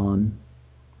to spawn.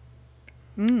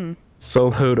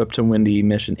 Soloed up to Windy,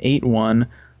 mission 8-1.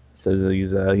 Says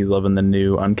he's loving the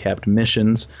new uncapped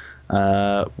missions.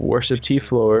 Worship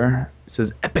T-Floor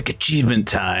says epic achievement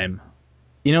time.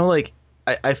 You know, like,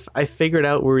 I figured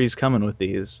out where he's coming with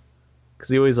these. Because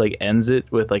he always, like, ends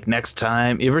it with, like, next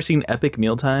time. You ever seen Epic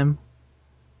Mealtime?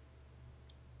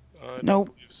 I don't Nope.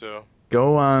 believe so.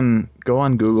 Go on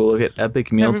Google, look at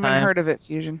Epic Never even Mealtime. heard of it,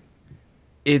 Fusion.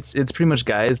 It's pretty much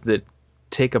guys that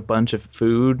take a bunch of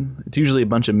food. It's usually a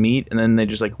bunch of meat, and then they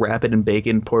just, like, wrap it in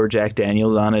bacon, pour Jack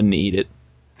Daniels on it, and eat it.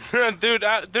 Dude,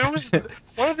 there was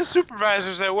one of the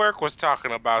supervisors at work was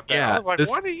talking about that. Yeah, I was like,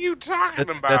 what are you talking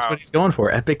about? That's what he's going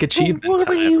for. Epic achievement What are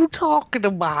time. you talking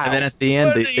about? And then at the end,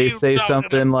 What are they you say talking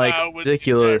something like about with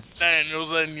ridiculous. Jack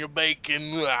Daniels and your bacon.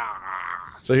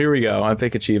 Ah. So here we go.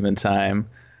 Epic achievement time.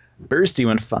 Bursty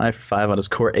went 5 for 5 on his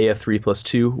core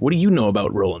AF3+2. What do you know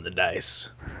about rolling the dice?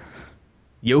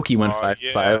 Yoki went 5 for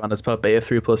 5 on his pup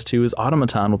AF3+2. His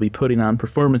automaton will be putting on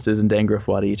performances in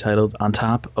Dangrafwadi titled On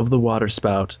Top of the Water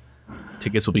Spout.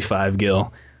 Tickets will be 5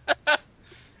 gil.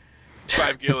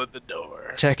 5 gil at the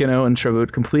door. Tekino and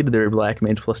Trevut completed their Black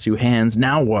Mage +2 hands.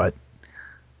 Now what?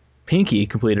 Pinky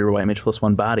completed her White Mage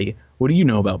 +1 body. What do you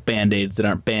know about Band-Aids that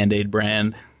aren't Band-Aid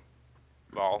brand?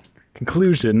 Ball.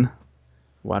 Conclusion.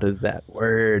 What is that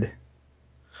word?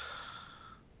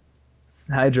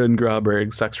 Hydra and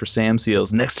Grauberg sucks for Sam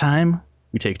Seals. Next time,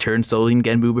 we take turns soloing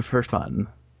Genbooba for fun.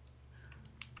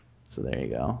 So there you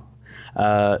go.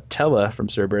 Tella from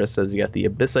Cerberus says you got the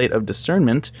Abyssite of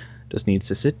Discernment. Just needs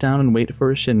to sit down and wait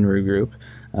for a Shinru group.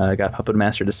 Got Puppet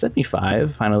Master to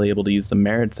 75. Finally able to use the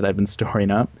merits that I've been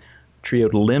storing up.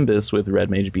 Trioed Limbus with Red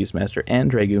Mage, Beastmaster,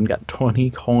 and Dragoon. Got 20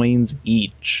 coins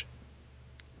each.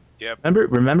 Yep.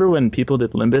 Remember when people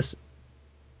did Limbus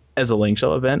as a Link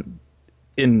Shell event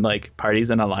in like parties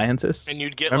and alliances? And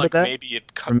you'd get Remember like that? maybe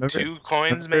Remember- 2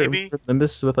 coins, Remember maybe?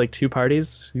 Limbus with like 2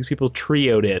 parties? These people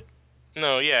trioed it.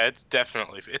 No, yeah,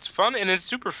 it's fun, and it's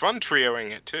super fun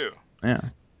trioing it too. Yeah.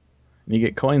 And you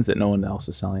get coins that no one else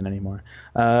is selling anymore.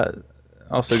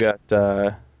 Also got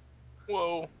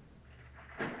Whoa.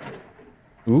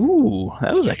 ooh,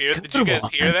 that was a good Did you guys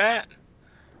one. hear that?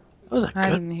 That was a I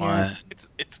good didn't hear one.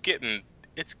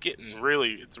 It's getting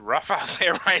really rough out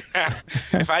there right now.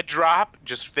 If I drop,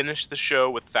 just finish the show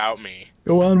without me.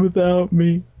 Go on without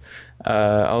me.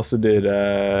 Also did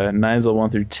Nizel 1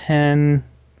 through 10.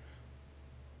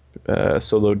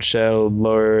 Soloed Shell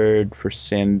Lord for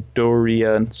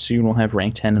Sandoria, and soon we'll have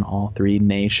rank 10 in all 3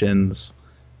 nations.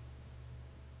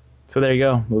 So there you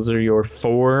go. Those are your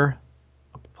 4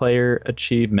 player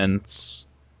achievements.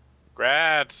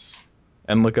 Grats.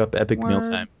 And look up Epic Word.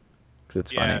 Mealtime because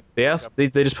it's Yeah. funny.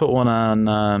 They just put one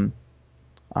on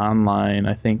online.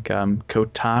 I think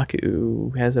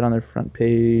Kotaku has it on their front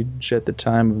page at the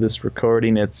time of this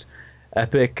recording. It's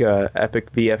Epic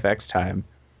VFX time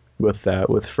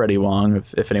with Freddie Wong.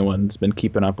 If anyone's been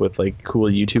keeping up with like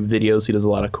cool YouTube videos, he does a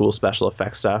lot of cool special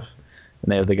effects stuff.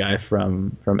 And they have the guy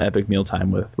from Epic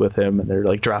Mealtime with him, and they're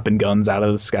like dropping guns out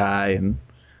of the sky, and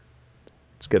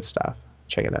it's good stuff.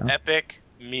 Check it out. Epic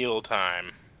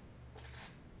Mealtime.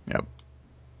 Yep.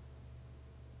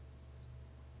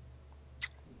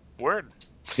 Word.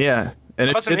 Yeah.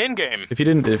 And What's an in game? if you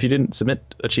didn't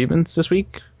submit achievements this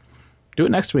week, do it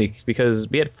next week because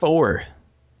we had 4.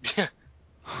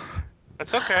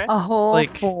 That's okay. A whole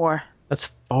like- 4. That's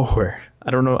 4.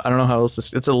 I don't know how else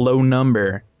to. It's a low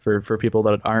number for people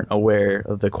that aren't aware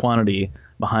of the quantity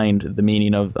behind the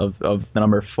meaning of the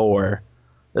number 4.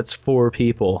 That's 4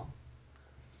 people.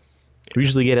 We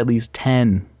usually get at least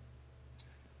 10.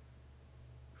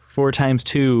 4 times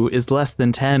 2 is less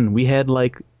than 10. We had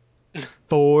like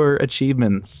 4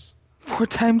 achievements. 4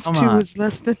 times Come 2 on. is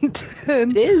less than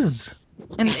 10. It is.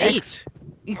 And 8. X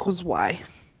equals Y.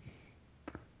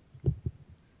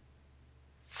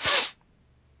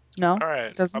 No? All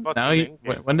right. Doesn't- How about Now some you,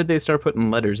 in-game? when did they start putting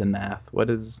letters in math? What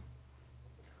is?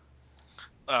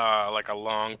 Like a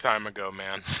long time ago,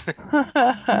 man.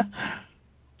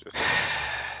 Just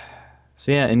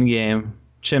So yeah, in game.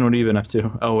 Chin, what have you been up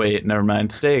to? Oh wait, never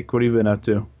mind. Steak, what have you been up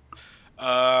to?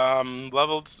 got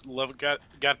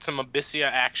some Abyssia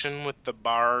action with the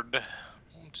Bard,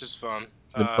 which is fun.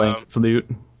 Been playing flute.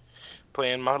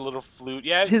 Playing my little flute.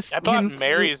 Yeah, His I bought skin flute.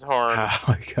 Mary's horn. Oh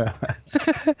my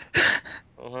god.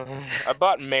 I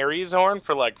bought Mary's horn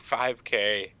for like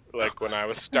 5K, like when I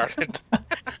was started.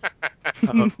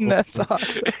 That's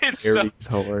awesome. It's so, Aries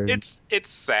horn. it's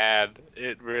sad.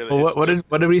 It really. Well, is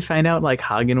what did we find out? Like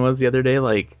Hagen was the other day,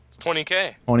 like It's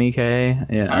 20K.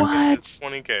 20K. Yeah. What? It's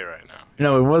 20K right now.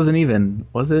 No, it wasn't even.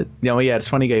 Was it? No, yeah, it's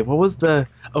 20K. What was the?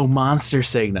 Oh, Monster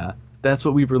Signa. That's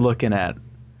what we were looking at,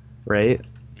 right?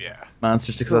 Yeah.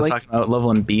 Monster Signa. So, I was like- talking about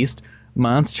leveling Beast.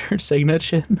 Monster Signa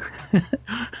Chin.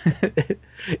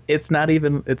 It's not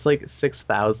even. It's like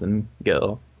 6,000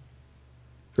 gil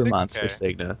for 6K. Monster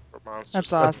Signa. For Monster That's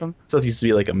Signa. awesome. Stuff used to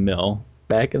be like a mil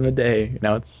back in the day.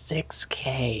 Now it's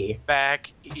 6K.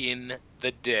 Back in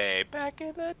the day. Back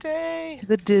in the day.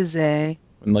 The Dizzy.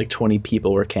 And like 20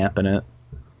 people were camping it.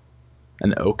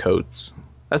 And O-coats.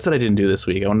 That's what I didn't do this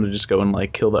week. I wanted to just go and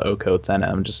like kill the O-coats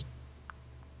NM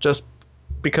just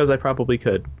because I probably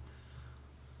could.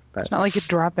 But, It's not like it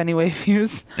drop anyway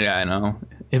views. yeah, I know.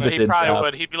 If No, it he did probably drop,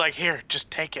 would. He'd be like, "Here, just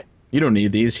take it. you don't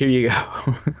need these. Here you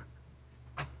go."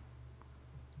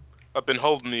 I've been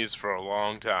holding these for a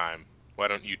long time. Why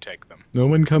don't you take them?" No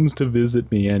one comes to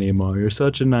visit me anymore. You're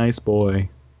such a nice boy.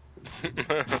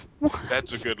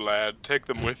 That's a good lad. Take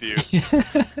them with you.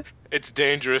 Yeah, It's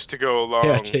dangerous to go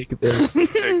along. take this.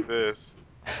 Take this.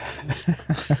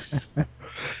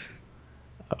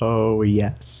 Oh,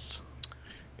 yes.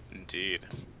 Indeed.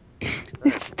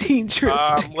 It's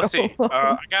dangerous. to Let's see. go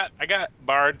along. I got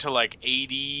Bard to like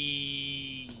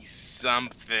 80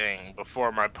 something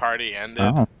before my party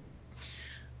ended.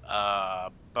 Oh.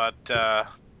 But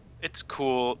it's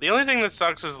cool. The only thing that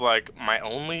sucks is like my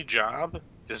only job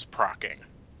is procking.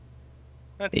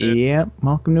 That's it. Yep.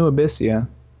 Welcome to Abyssia.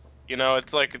 You know,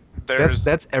 it's like there's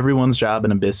That's everyone's job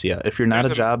in Abyssia. If you're not a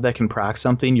There's a- job that can proc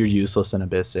something, you're useless in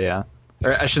Abyssia.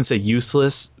 Or I shouldn't say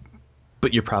useless,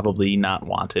 but you're probably not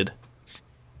wanted.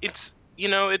 it's you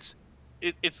know it's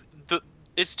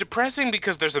depressing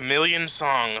because there's a million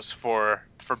songs for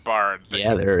Bard that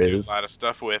Yeah, you there can do is. a lot of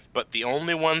stuff with, but the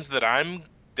only ones that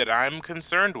I'm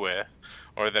concerned with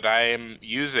or that I am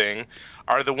using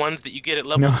are the ones that you get at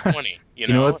level No. 20. You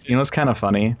know what's kind of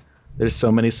funny? There's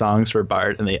so many songs for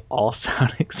Bart, and they all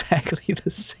sound exactly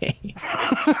the same.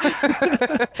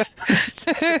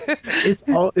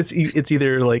 It's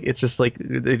either like it's just like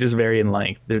they just vary in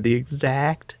length. They're the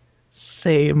exact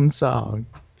same song.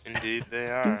 Indeed they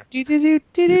are. Yeah,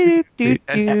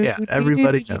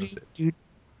 everybody knows it.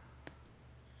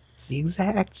 It's the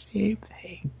exact same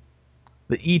thing.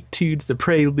 The etudes, the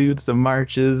preludes, the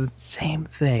marches, same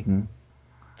thing.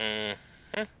 Mhm.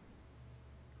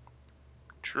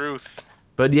 Truth.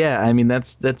 But yeah, I mean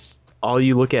that's all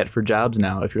you look at for jobs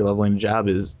now. If you're leveling a job,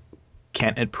 is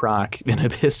can it proc in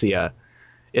Abyssia?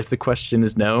 If the question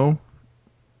is no,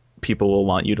 people will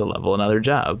want you to level another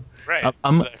job. Right.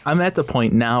 I'm exactly. at the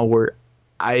point now where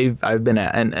I've been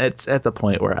at, and it's at the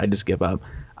point where I just give up.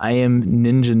 I am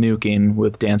ninja nuking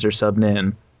with Dancer Sub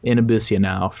Nin in Abyssia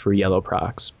now for yellow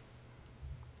procs.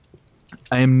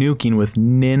 I am nuking with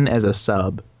Nin as a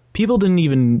sub. People didn't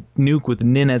even nuke with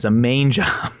Nin as a main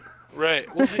job.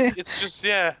 Right. Well, it's just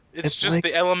it's It's just like-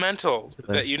 the elemental that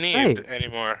That's you need right.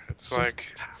 anymore. It's It's just-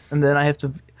 like And then I have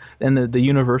to, and the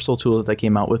universal tools that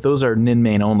came out with, those are Nin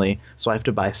main only, so I have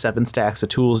to buy 7 stacks of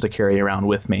tools to carry around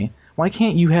with me. Why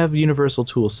can't you have universal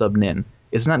tools sub Nin?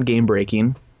 It's not game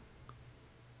breaking.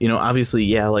 You know, obviously,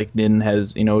 yeah, like Nin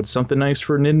has, you know, it's something nice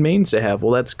for Nin mains to have.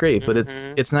 Well, that's great, but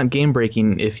Mhm. it's not game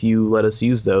breaking if you let us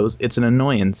use those. It's an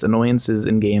annoyance. Annoyances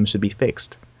in games should be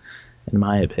fixed, in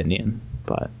my opinion.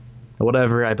 But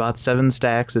whatever, I bought 7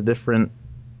 stacks of different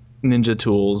ninja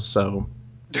tools, so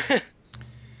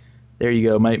there you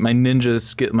go. My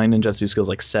ninjutsu skill's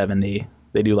like 70.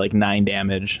 They do like 9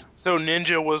 damage. so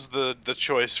ninja was the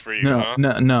choice for you, No, huh?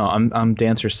 no, I'm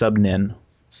dancer sub nin.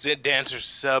 Dancer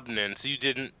subnin. So you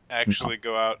didn't actually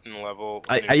go out and level.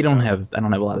 I don't have a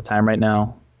lot of time right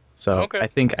now, so Okay. I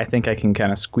think I can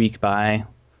kind of squeak by,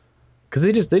 because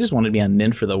they just wanted me on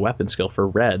nin for the weapon skill for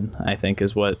red. I think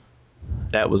is what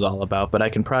that was all about. But I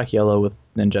can proc yellow with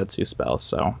ninjutsu spells,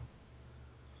 so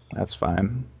that's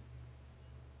fine.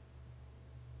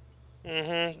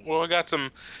 Well, I got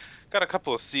a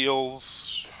couple of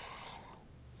seals.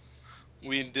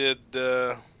 We did.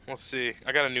 Let's see.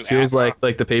 I got a new Seals Atma.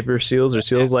 like the paper seals, or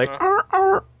seals like.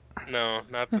 No,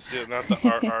 not the seal, not the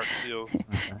art seals.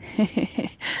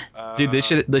 Dude,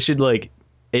 they should like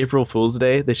April Fool's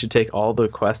Day, they should take all the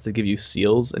quests that give you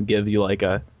seals and give you like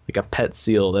a pet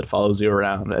seal that follows you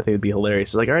around. I think it'd be hilarious.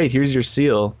 It's like, all right, here's your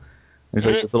seal. There's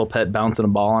like this little pet bouncing a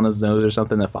ball on his nose or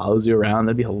something that follows you around.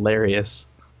 That'd be hilarious.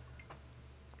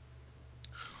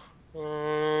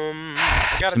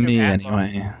 I got To a new me, Atma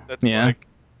anyway. That's Yeah? like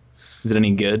Is it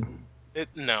any good?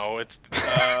 no, it's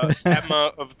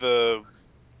Atma of the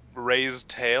Raised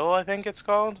Tail, I think it's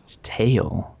called. It's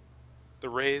tail. The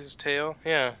Raised Tail,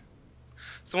 yeah.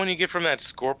 It's the one you get from that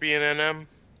Scorpion NM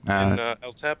in Uh,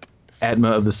 LTEP.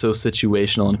 Atma of the so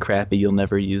situational and crappy, you'll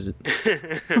never use it.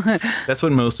 That's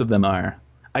what most of them are.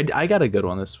 I got a good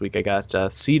one this week. I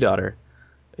got Sea Daughter.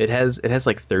 It has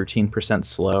like 13%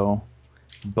 slow,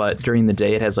 but during the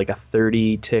day it has like a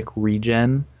 30 tick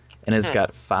regen, and it's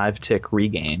got 5 tick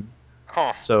regain.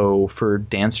 Huh. So for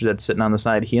Dancer that's sitting on the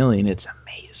side healing, it's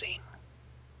amazing.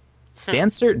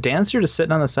 Dancer just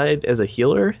sitting on the side as a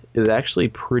healer is actually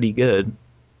pretty good.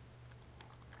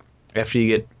 After you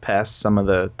get past some of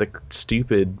the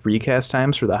stupid recast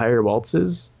times for the higher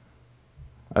waltzes,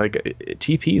 like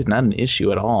TP is not an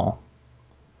issue at all.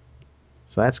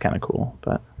 So that's kind of cool.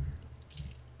 But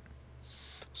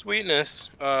Sweetness.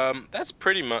 That's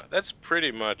pretty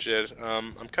much it.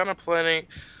 I'm kind of planning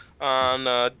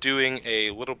on doing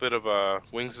a little bit of a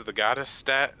Wings of the Goddess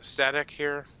static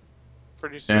here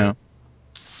pretty soon.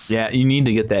 yeah, you need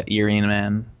to get that earring,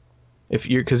 man. If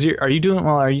are you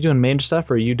doing mage stuff,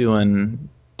 or are you doing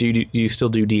do you still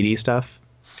do DD stuff?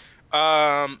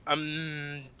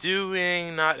 I'm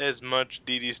doing not as much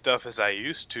DD stuff as I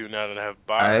used to now that I have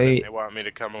Bard, and they want me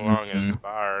to come along as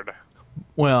Bard.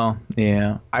 Well,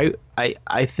 yeah,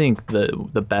 I think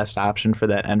the best option for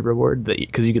that end reward,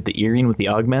 because you get the earring with the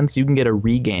augments, you can get a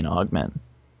regain augment.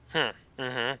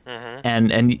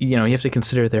 And you have to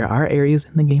consider there are areas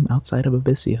in the game outside of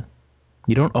Abyssia.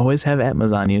 You don't always have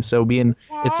Atmas on you, so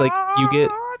it's like you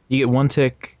get one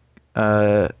tick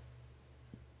a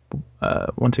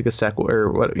sec,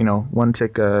 or what, one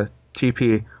tick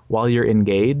TP while you're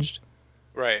engaged.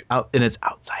 Right. And it's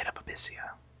outside of Abyssia.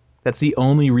 That's the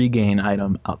only regain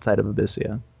item outside of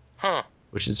Abyssia. Huh.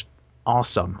 Which is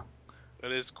awesome.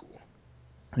 That is cool.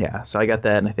 Yeah, so I got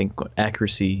that, and I think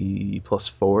accuracy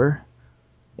 +4.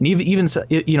 And even in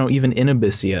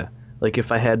Abyssia, like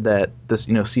if I had this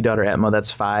Sea Daughter Atma,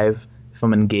 that's 5. If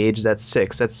I'm engaged, that's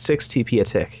 6. That's 6 TP a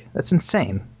tick. That's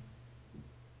insane.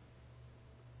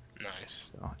 Nice.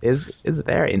 So, is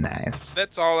very nice.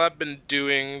 That's all I've been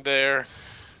doing there.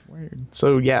 Weird.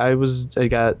 So yeah, I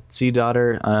got Sea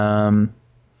Daughter.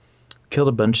 Killed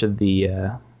a bunch of the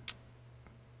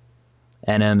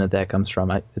NM that comes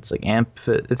from. It's like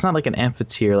it's not like an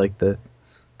amphitheater like the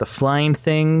flying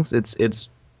things. It's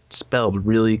spelled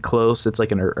really close. It's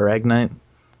like an Aragnite,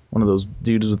 one of those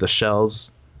dudes with the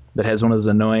shells that has one of those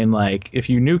annoying, like, if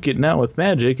you nuke it now with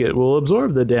magic, it will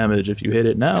absorb the damage if you hit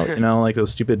it now. Like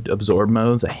those stupid absorb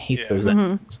modes. I hate those.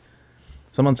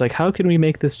 Someone's like, how can we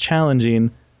make this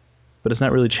challenging? But it's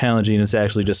not really challenging. It's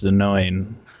actually just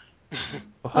annoying.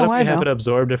 Well, how do we have it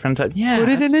absorb different types? Yeah, put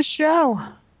it in a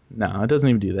shell. No, it doesn't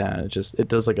even do that. It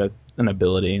does like an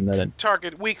ability, and then it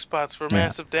target weak spots for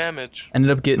massive damage.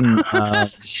 Ended up getting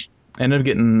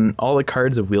all the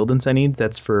cards of Wieldance I need.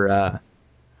 That's for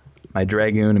my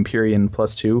Dragoon Empyrean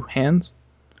 +2 hands.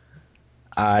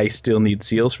 I still need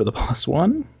seals for the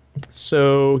 +1,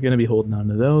 so gonna be holding on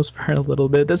to those for a little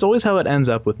bit. That's always how it ends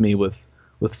up with me with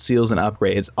seals and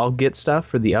upgrades. I'll get stuff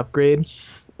for the upgrade,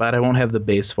 but I won't have the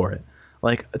base for it.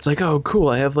 Like, it's like, oh, cool,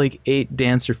 I have like 8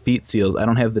 Dancer Feet seals. I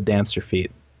don't have the Dancer Feet.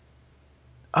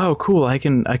 Oh, cool, I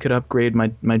could upgrade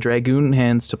my Dragoon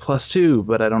hands to +2,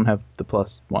 but I don't have the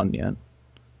 +1 yet.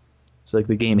 It's like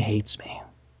the game hates me.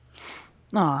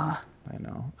 Aw. I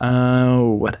know. Oh,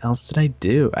 what else did I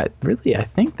do? I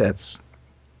think that's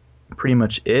pretty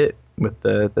much it with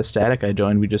the static I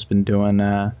joined. We've just been doing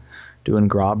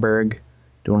Grauberg,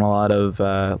 doing a lot of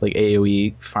like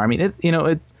AoE farming.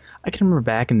 I can remember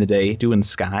back in the day doing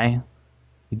Sky.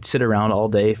 You'd sit around all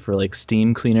day for like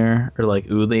Steam Cleaner or like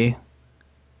Uli.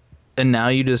 And now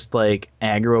you just like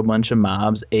aggro a bunch of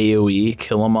mobs, AoE,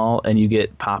 kill them all, and you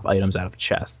get pop items out of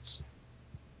chests.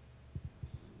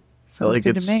 Sounds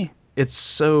good to me.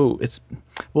 It's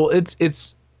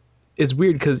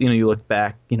weird because you look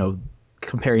back,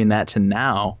 comparing that to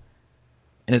now,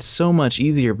 and it's so much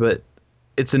easier, but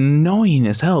it's annoying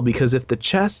as hell because if the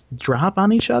chests drop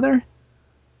on each other,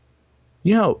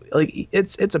 like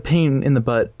it's a pain in the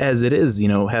butt as it is,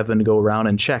 having to go around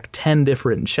and check 10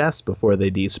 different chests before they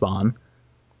despawn.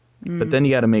 But then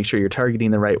you got to make sure you're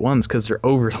targeting the right ones because they're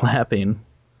overlapping.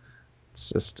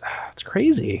 It's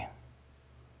crazy.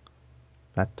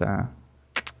 But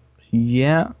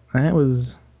yeah, that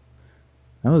was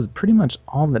that was pretty much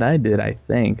all that I did. I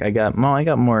think I got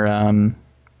more.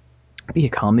 What do you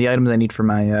call them? The items I need for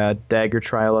my dagger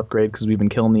trial upgrade, because we've been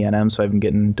killing the NM, so I've been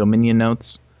getting Dominion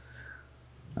notes.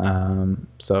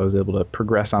 So I was able to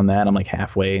progress on that. I'm like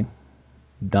halfway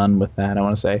done with that, I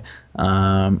want to say.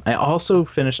 I also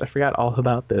finished, I forgot all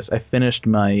about this. I finished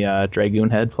my Dragoon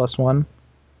Head +1.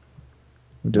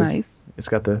 Nice. It's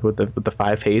got with the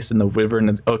 5 haste, and the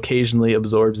wyvern occasionally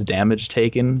absorbs damage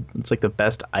taken. It's like the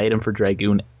best item for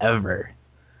Dragoon ever.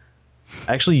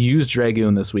 I actually used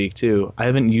Dragoon this week too. I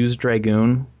haven't used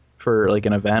Dragoon for like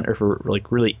an event or for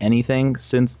like really anything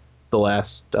since the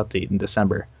last update in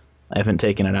December. I haven't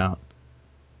taken it out.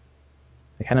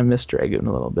 I kind of miss Dragoon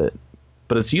a little bit,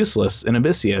 but it's useless in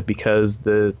Abyssia because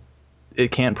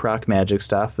it can't proc magic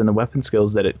stuff, and the weapon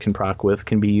skills that it can proc with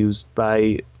can be used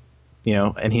by,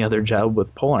 any other job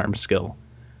with polearm skill.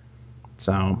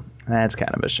 So that's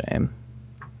kind of a shame.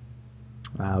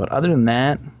 But other than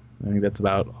that, I think that's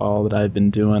about all that I've been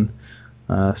doing.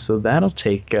 So that'll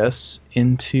take us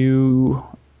into,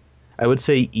 I would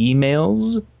say,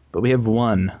 emails, but we have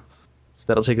one. So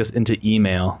that'll take us into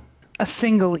email. A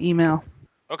single email.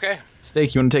 Okay.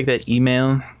 Steak, you want to take that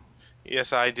email?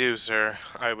 Yes, I do, sir.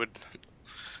 I would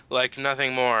like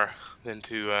nothing more than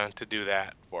to do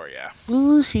that for you.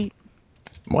 Bullshit.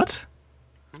 What?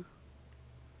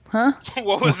 Huh?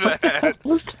 What was that?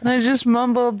 I just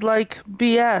mumbled like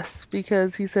BS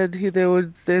because he said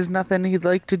there's nothing he'd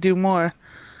like to do more.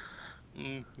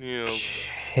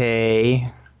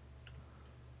 Okay.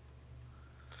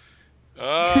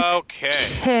 Okay.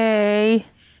 Okay.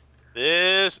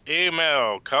 This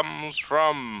email comes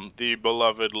from the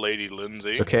beloved Lady Lindsay.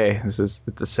 It's okay. It's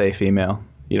a safe email.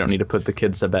 You don't need to put the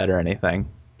kids to bed or anything.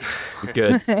 You're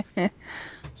good.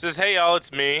 Says, hey y'all,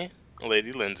 it's me,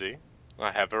 Lady Lindsay.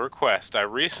 I have a request. I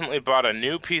recently bought a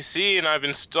new PC and I've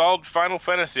installed Final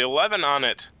Fantasy XI on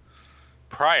it.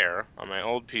 Prior, on my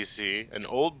old PC, an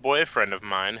old boyfriend of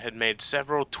mine had made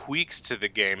several tweaks to the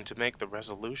game to make the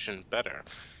resolution better.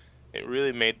 It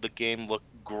really made the game look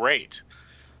great.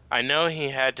 I know he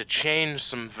had to change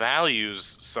some values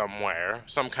somewhere,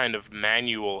 some kind of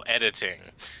manual editing.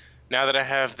 Now that I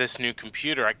have this new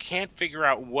computer, I can't figure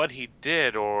out what he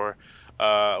did or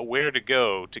where to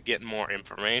go to get more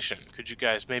information. Could you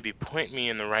guys maybe point me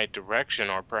in the right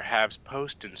direction or perhaps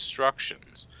post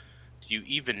instructions? Do you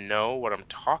even know what I'm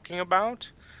talking about?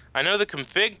 I know the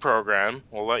config program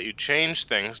will let you change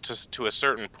things to a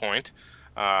certain point,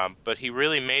 but he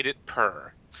really made it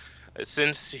per.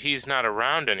 Since he's not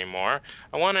around anymore,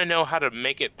 I want to know how to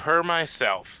make it per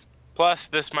myself. Plus,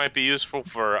 this might be useful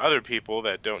for other people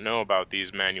that don't know about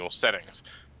these manual settings.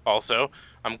 Also,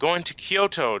 I'm going to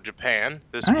Kyoto, Japan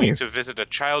this week to visit a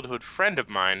childhood friend of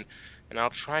mine, and I'll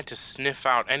try to sniff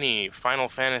out any Final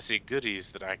Fantasy goodies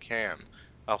that I can.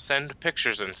 I'll send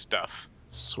pictures and stuff.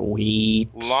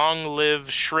 Sweet. Long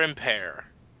live shrimp hair.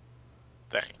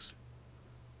 Thanks.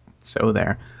 So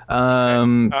there.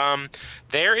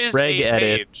 There is Reg a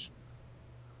edit. page.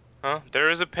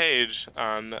 There is a page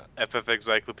on FF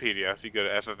Encyclopedia. If you go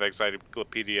to FF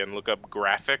Encyclopedia and look up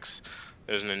graphics,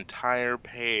 there's an entire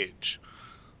page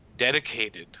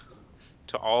dedicated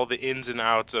to all the ins and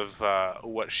outs of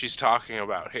what she's talking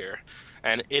about here.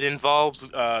 And it involves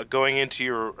going into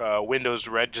your Windows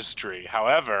registry.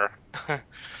 However,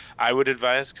 I would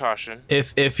advise caution.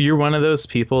 If you're one of those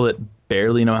people that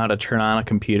barely know how to turn on a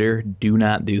computer, do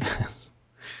not do this.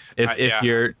 If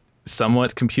you're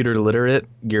somewhat computer literate,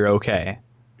 you're okay.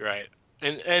 Right.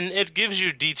 And it gives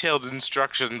you detailed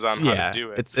instructions on how to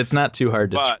do it. It's not too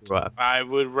hard to screw up.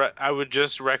 I would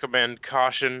just recommend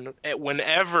caution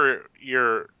whenever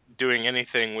you're doing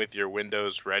anything with your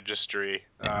Windows registry.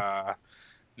 Yeah.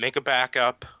 Make a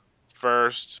backup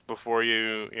first before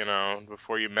you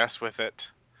mess with it.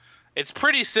 It's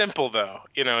pretty simple though.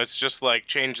 It's just like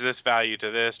change this value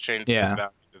to this, change this value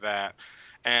to that.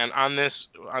 And on this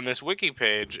wiki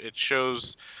page, it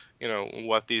shows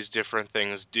what these different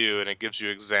things do, and it gives you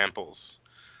examples.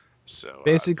 So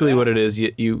basically, what it is,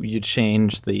 you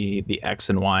change the X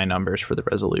and Y numbers for the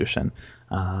resolution.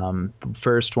 The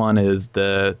first one is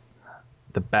the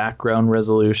background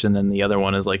resolution, and the other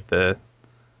one is like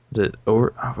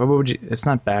it's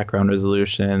not background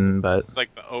resolution, but it's like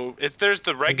there's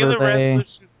the regular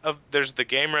resolution there's the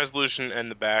game resolution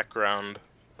and the background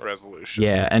resolution.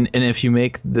 Yeah, and if you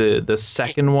make the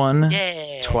second one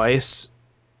twice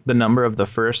the number of the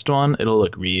first one, it'll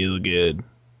look real good.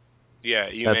 Yeah,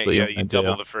 you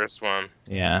double the first one.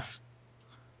 Yeah.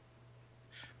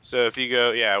 So if you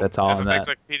go, that's all on that.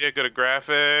 Encyclopedia, go to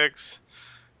graphics.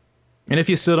 And if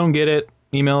you still don't get it,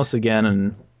 email us again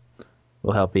and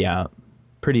we'll help you out.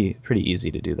 Pretty easy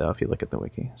to do though if you look at the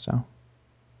wiki. So.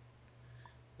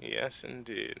 Yes,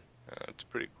 indeed. It's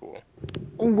pretty cool.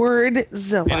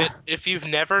 Wordzilla. And if you've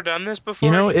never done this before,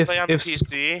 You know, and you if play on the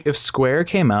PC, if Square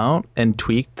came out and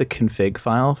tweaked the config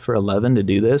file for 11 to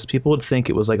do this, people would think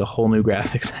it was like a whole new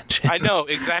graphics engine. I know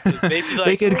exactly. They'd be like,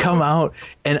 they could come out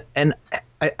and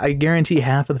I guarantee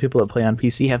half of the people that play on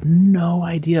PC have no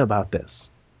idea about this.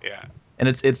 Yeah. And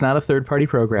it's not a third-party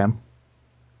program.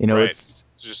 You know, Right. it's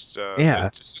just yeah.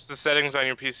 it's just the settings on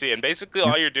your PC, and basically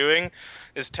all you're doing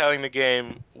is telling the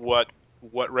game what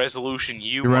resolution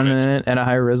you you're want running it. it at a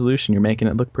higher resolution. You're making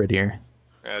it look prettier.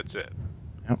 That's it.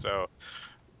 Yep. So,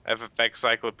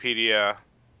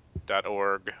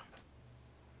 ffxcyclopedia.org,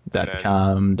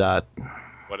 .com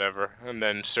whatever, and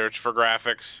then search for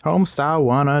graphics.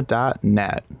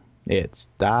 homestarwana.net. It's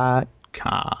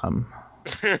 .com.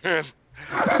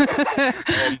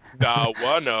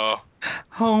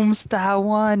 Homestar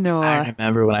One. I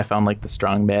remember when I found like the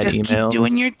strong bad Just keep emails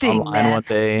doing your thing, online man. one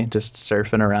day, just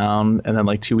surfing around, and then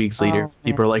like 2 weeks later, Oh,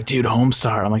 people are like, "Dude,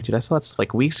 Homestar." I'm like, "Dude, I saw that stuff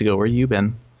like weeks ago. Where you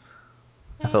been?"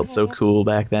 I felt so cool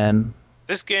back then.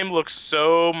 This game looks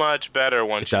so much better It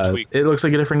once you does. tweak It looks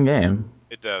like a different game.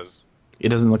 it. Does. It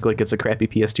doesn't look like it's a crappy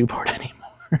PS2 port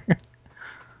anymore.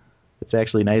 It's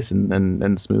actually nice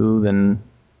and smooth and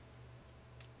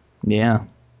yeah,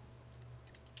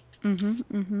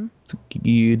 it's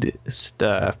good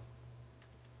stuff.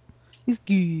 He's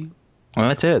good. Well,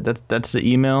 that's it. That's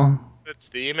the email. That's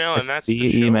the email, That's and that's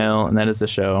the show. email, and that is the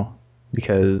show.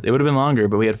 Because it would have been longer,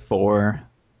 but we had 4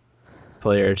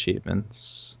 player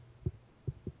achievements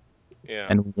Yeah.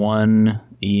 and 1 We had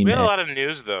a email. lot of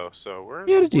news though, so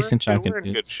We had a decent chunk of we're in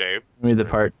news. good shape. We had the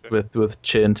part with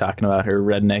Chin talking about her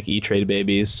redneck E-Trade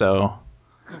babies. So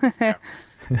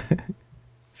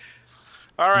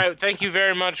All right, thank you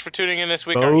very much for tuning in this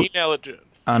week. Our Vote. email address.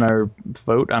 on our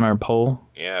poll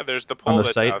Yeah, there's the poll on the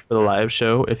that's site out for the there. live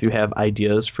show, if you have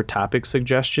ideas for topic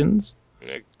suggestions,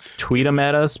 Yeah, tweet them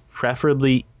at us,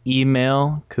 preferably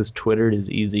email, because Twitter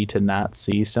is easy to not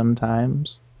see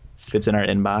sometimes. If it's in our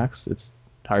inbox, it's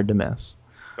hard to miss.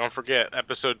 don't forget,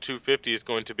 episode 250 is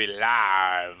going to be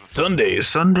live. Sunday.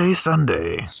 Sunday,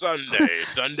 Sunday.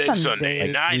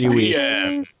 9 3 weeks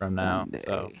p.m. from now. So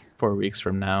Sunday. 4 weeks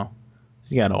from now.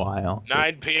 So you got a while.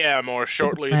 9 p.m. or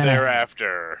shortly Yeah.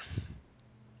 thereafter.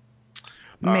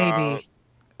 Maybe.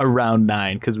 Around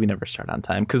 9, because we never start on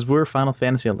time. Because we're a Final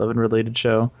Fantasy 11 related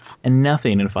show, and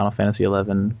nothing in Final Fantasy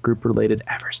 11 group related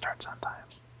ever starts on time.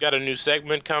 Got a new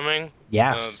segment coming.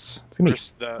 Yes. It's going to be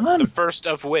The first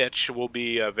of which will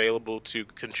be available to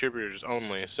contributors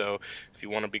only. So if you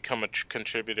want to become a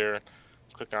contributor,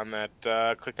 click on that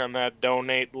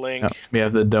donate link. We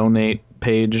have the donate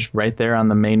page right there on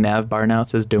the main nav bar now. It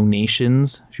says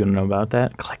donations. If you want to know about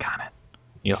that, click on it.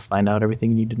 You'll find out everything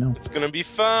you need to know. It's gonna be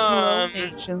fun.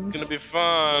 Donations. It's gonna be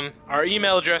fun. Our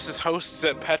email address is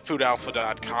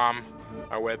hosts@petfoodalpha.com.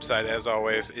 Our website, as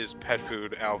always, is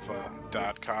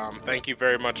petfoodalpha.com. Thank you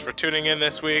very much for tuning in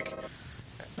this week,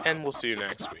 and we'll see you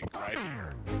next week, right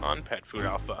here on Pet Food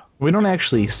Alpha. We don't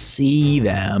actually see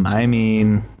them. I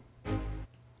mean,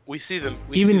 We see them.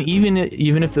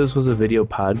 even if this was a video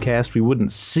podcast, we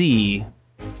wouldn't see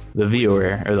the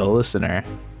viewer or the listener.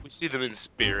 we see them in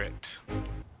spirit.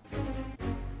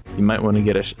 You might want to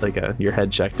get your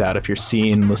head checked out if you're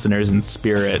seeing listeners in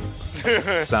spirit.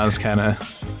 Sounds kind of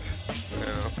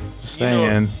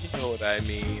saying. You know what I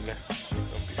mean.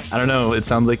 I don't know. It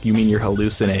sounds like you mean you're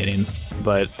hallucinating,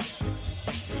 but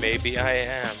Maybe I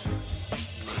am.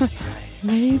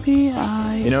 Maybe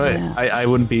I. you know what? am. I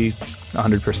wouldn't be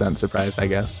 100% surprised. I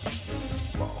guess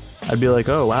I'd be like,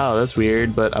 oh wow, that's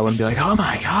weird, but I wouldn't be like, oh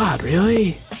my god,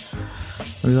 really?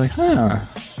 I'd be like, huh.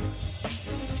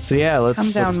 So yeah,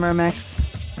 let's. Come down, Mermex.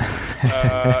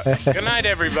 Good night,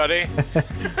 everybody.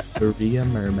 Korea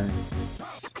mermaids.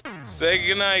 Say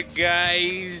good night,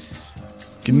 guys.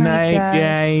 Good Night, night,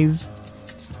 guys.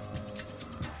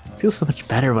 Feels so much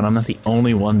better when I'm not the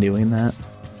only one doing that.